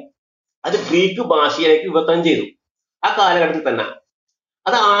ലോജിയ അത് ഗ്രീക്ക് ഭാഷയിലേക്ക് വിവർത്തനം ചെയ്തു ആ കാലഘട്ടത്തിൽ തന്നെ.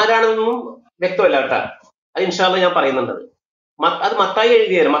 അത് ആരാണെന്നും വ്യക്തമല്ല കേട്ടാ, അത് ഇൻഷാ അല്ലാഹ് ഞാൻ പറയുന്നുണ്ട്. അത് മത്തായി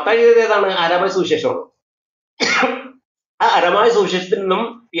എഴുതിയത്. മത്തായി എഴുതിയതാണ് അരമായ സുവിശേഷമാണ്. ആ അരമായ സുവിശേഷത്തിൽ നിന്നും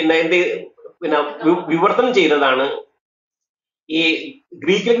വിവർത്തനം ചെയ്തതാണ് ഈ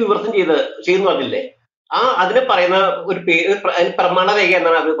ഗ്രീക്കിലേക്ക് വിവർത്തനം ചെയ്യുന്നു അതില്ലേ. അതിനെ പറയുന്ന ഒരു പേര് പ്രമാണ രേഖ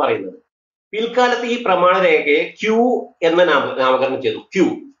എന്നാണ് അത് പറയുന്നത്. പിൽക്കാലത്ത് ഈ പ്രമാണ രേഖയെ ക്യൂ എന്ന നാമകരണം ചെയ്തു. ക്യൂ.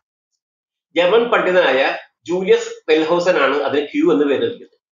 ജർമ്മൻ പണ്ഡിതനായ ജൂലിയസ് വെൽഹൗസൻ ആണ് അതിന് ക്യൂ എന്ന് പേര്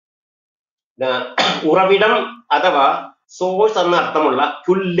നൽകിയത്. ഉറവിടം അഥവാ സോഴ്സ് എന്ന അർത്ഥമുള്ള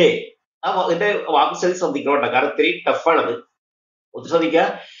ക്യുല്ലെ, അതിന്റെ വാക്ക് ശ്രദ്ധിക്കണം, കാരണം ഇത്തിരി ടഫാണത്, ഒത്തിരി ശ്രദ്ധിക്കുക.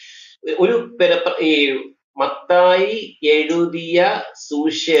 ഒരു ഈ മത്തായി എഴുതിയ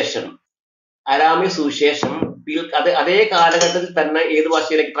സുവിശേഷം, അരാമ്യ സുവിശേഷം അതേ കാലഘട്ടത്തിൽ തന്നെ ഏത്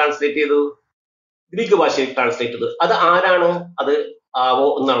ഭാഷയിലേക്ക് ട്രാൻസ്ലേറ്റ് ചെയ്തു? ഗ്രീക്ക് ഭാഷയിലേക്ക് ട്രാൻസ്ലേറ്റ് ചെയ്തു. അത് ആരാണ് അത് ആവോ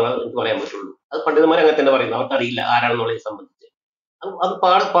എന്നുള്ളത് എനിക്ക് പറയാൻ പറ്റുള്ളൂ. അത് പണ്ഡിതന്മാർ അങ്ങനെ തന്നെ പറയുന്നു, അവർക്കറിയില്ല ആരാണെന്നുള്ളതിനെ സംബന്ധിച്ച്. അത്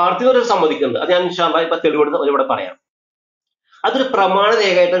പാർട്ടിവർ സമ്മതിക്കുന്നുണ്ട്. അത് ഞാൻ ഇൻഷാ അല്ലാഹ് ഇപ്പൊ തെളിവെടുത്ത് ഇവിടെ പറയാം. അതൊരു പ്രമാണ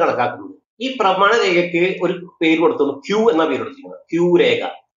രേഖയായിട്ട് കണക്കാക്കുന്നത്. ഈ പ്രമാണ രേഖയ്ക്ക് ഒരു പേര് കൊടുത്തു, ക്യൂ എന്ന പേര് കൊടുത്തിരിക്കുന്നത്. ക്യൂ രേഖ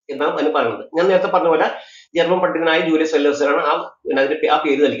എന്നാണ് അതിന് പറയുന്നത്. ഞാൻ നേരത്തെ പറഞ്ഞ പോലെ ജർമ്മൻ പണ്ഡിതനായ ജൂലിയസ് വെൽഹൗസനാണ് അതിന് ആ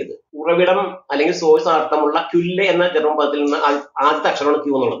പേര് നൽകിയത്. ഉറവിടം അല്ലെങ്കിൽ സോഴ്സ് അർത്ഥമുള്ള ക്യുല്ലെ എന്ന ജർമ്മൻ പദത്തിൽ നിന്ന് ആദ്യത്തെ അക്ഷരമാണ്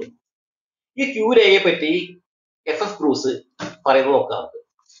ക്യൂ എന്നുള്ളത്. ഈ ക്യൂ രേഖയെ പറ്റി എഫ് ബ്രൂസ് പറയുന്നത് നോക്കാം.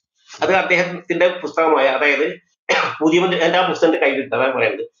 അത് അദ്ദേഹത്തിന്റെ പുസ്തകമായ, അതായത് എന്റെ ആ പുസ്തകത്തിന്റെ കയ്യിലിട്ട് അതാണ്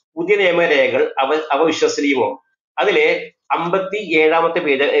പറയുന്നത്, പുതിയ നിയമരേഖകൾ അവിശ്വസനീയമോ, അതിലെ 57ാമത്തെ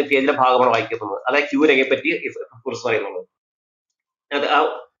പേജിലെ ഭാഗമാണ് വായിക്കുന്നത്. അതായത് ക്യൂ രേഖയെ പറ്റി കുറിച്ച് പറയുന്നത്. അത്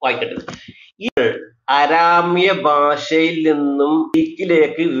വായിക്കട്ടെ. ഈ അരാമ്യ ഭാഷയിൽ നിന്നും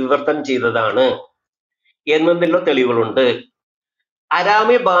ഗ്രീക്കിലേക്ക് വിവർത്തനം ചെയ്തതാണ് എന്നതിലുള്ള തെളിവുകളുണ്ട്.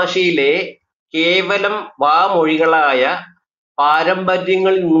 അരാമ്യ ഭാഷയിലെ കേവലം വാമൊഴികളായ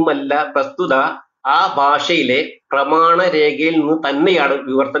പാരമ്പര്യങ്ങളിൽ നിന്നുമല്ല പ്രസ്തുത ആ ഭാഷയിലെ പ്രമാണ രേഖയിൽ നിന്ന് തന്നെയാണ്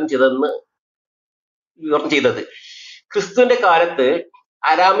വിവർത്തനം ചെയ്തത്. ക്രിസ്തുവിന്റെ കാലത്ത്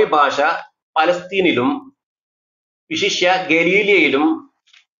അരാമ്യ ഭാഷ പലസ്തീനിലും വിശിഷ്യ ഗലീലിയയിലും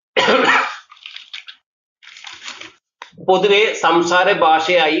പൊതുവെ സംസാര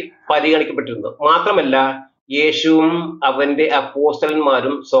ഭാഷയായി പരിഗണിക്കപ്പെട്ടിരുന്നു. മാത്രമല്ല യേശുവും അവന്റെ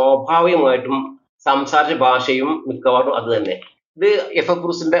അപ്പോസ്തലന്മാരും സ്വാഭാവികമായിട്ടും സംസാരിച്ച ഭാഷയും മിക്കവാറും അത് തന്നെ. ഇത് എഫ്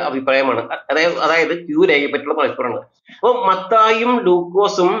ബ്രൂസിന്റെ അഭിപ്രായമാണ്. അതായത് ക്യൂ രേഖയെ പറ്റിയുള്ള പരസ്പരമാണ്. അപ്പോൾ മത്തായും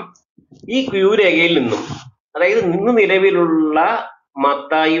ലൂക്കോസും ഈ ക്യൂ രേഖയിൽ നിന്നും, അതായത് ഇന്ന് നിലവിലുള്ള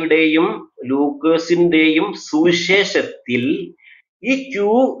മത്തായിയുടെയും ലൂക്കോസിന്റെയും സുവിശേഷത്തിൽ ഈ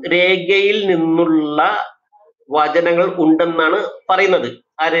ക്യൂ രേഖയിൽ നിന്നുള്ള വചനങ്ങൾ ഉണ്ടെന്നാണ് പറയുന്നത്.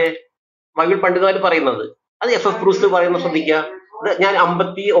 ആര്? ബൈബിൾ പണ്ഡിതന്മാർ പറയുന്നത്. അത് എഫ് ബ്രൂസ് പറയുന്നത് ശ്രദ്ധിക്കുക. ഞാൻ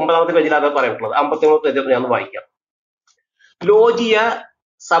 59ാമത്തെ പേജിലാണ് പറഞ്ഞിട്ടുള്ളത്. 59ാമത്തെ പേജിൽ ഞാൻ വായിക്കാം. ലോജിയ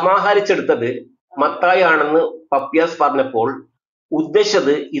സമാഹരിച്ചെടുത്തത് മത്തായി ആണെന്ന് പപ്പിയാസ് പറഞ്ഞപ്പോൾ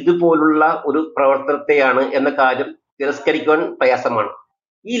ഉദ്ദേശിച്ചത് ഇതുപോലുള്ള ഒരു പ്രവർത്തനത്തെയാണ് എന്ന കാര്യം തിരസ്കരിക്കുവാൻ പ്രയാസമാണ്.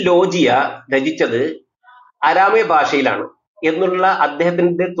 ഈ ലോജിയ രചിച്ചത് അരാമ്യ ഭാഷയിലാണ് എന്നുള്ള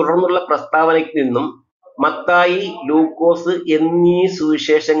അദ്ദേഹത്തിന്റെ തുടർന്നുള്ള പ്രസ്താവനയ്ക്ക് നിന്നും മത്തായി, ലൂക്കോസ് എന്നീ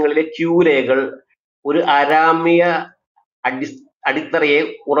സുവിശേഷങ്ങളിലെ ക്യൂ രേഖകൾ ഒരു അരാമ്യ അടിത്തറയെ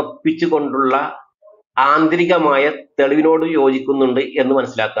ഉറപ്പിച്ചുകൊണ്ടുള്ള ആന്തരികമായ തെളിവിനോട് യോജിക്കുന്നുണ്ട് എന്ന്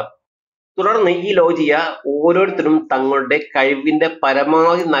മനസ്സിലാക്കാം. തുടർന്ന് ഈ ലോജിയ ഓരോരുത്തരും തങ്ങളുടെ കഴിവിന്റെ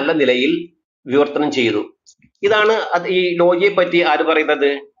പരമാവധി നല്ല നിലയിൽ വിവർത്തനം ചെയ്തു. ഇതാണ് ഈ ലോജിയെ പറ്റി ആര് പറയുന്നത്?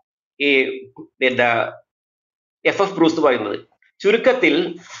 ഈ എഫ് ബ്രൂസ് പറയുന്നത്. ചുരുക്കത്തിൽ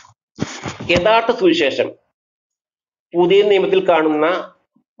യഥാർത്ഥ സുവിശേഷം പുതിയ നിയമത്തിൽ കാണുന്ന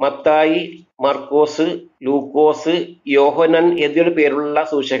മത്തായി, മർക്കോസ്, ലൂക്കോസ്, യോഹന്നാൻ എന്നിവയുടെ പേരുള്ള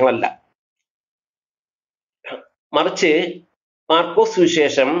സുവിശേഷങ്ങളല്ല. മറിച്ച് മാർക്കോസ്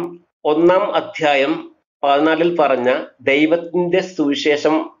സുവിശേഷം 1-ാം അധ്യായം 14 പറഞ്ഞ ദൈവത്തിന്റെ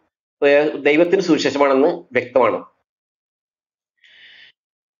സുവിശേഷമാണെന്ന് വ്യക്തമാണ്.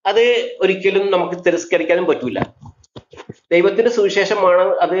 അത് ഒരിക്കലും നമുക്ക് തിരസ്കരിക്കാനും പറ്റൂല. ദൈവത്തിന്റെ സുവിശേഷമാണ്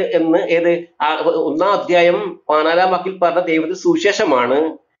അത് എന്ന് 1-ാം അധ്യായം 14-ാം വാക്കിൽ പറഞ്ഞ ദൈവത്തിന്റെ സുവിശേഷമാണ്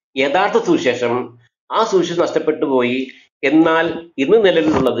യഥാർത്ഥ സുവിശേഷം. ആ സുവിശേഷം നഷ്ടപ്പെട്ടു പോയി. എന്നാൽ ഇന്ന്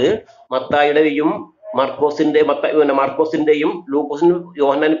നിലവിലുള്ളത് മത്തായിയുടെയും മാർക്കോസിന്റെയും ലൂക്കോസിന്റെയും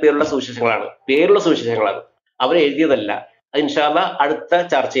യോഹന്നാനും പേരുള്ള സുവിശേഷങ്ങളാണ്. അവരെ എഴുതിയതല്ല. അത് ഇൻഷാ അല്ലാഹ് അടുത്ത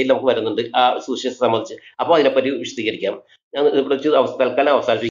ചർച്ചയിൽ നമുക്ക് വരുന്നുണ്ട് ആ സുവിശേഷം സംബന്ധിച്ച്. അപ്പോൾ അതിനെപ്പറ്റി വിശദീകരിക്കാം. ഞാൻ ഇവിടെ തൽക്കാലം അവസാനിപ്പിക്കും.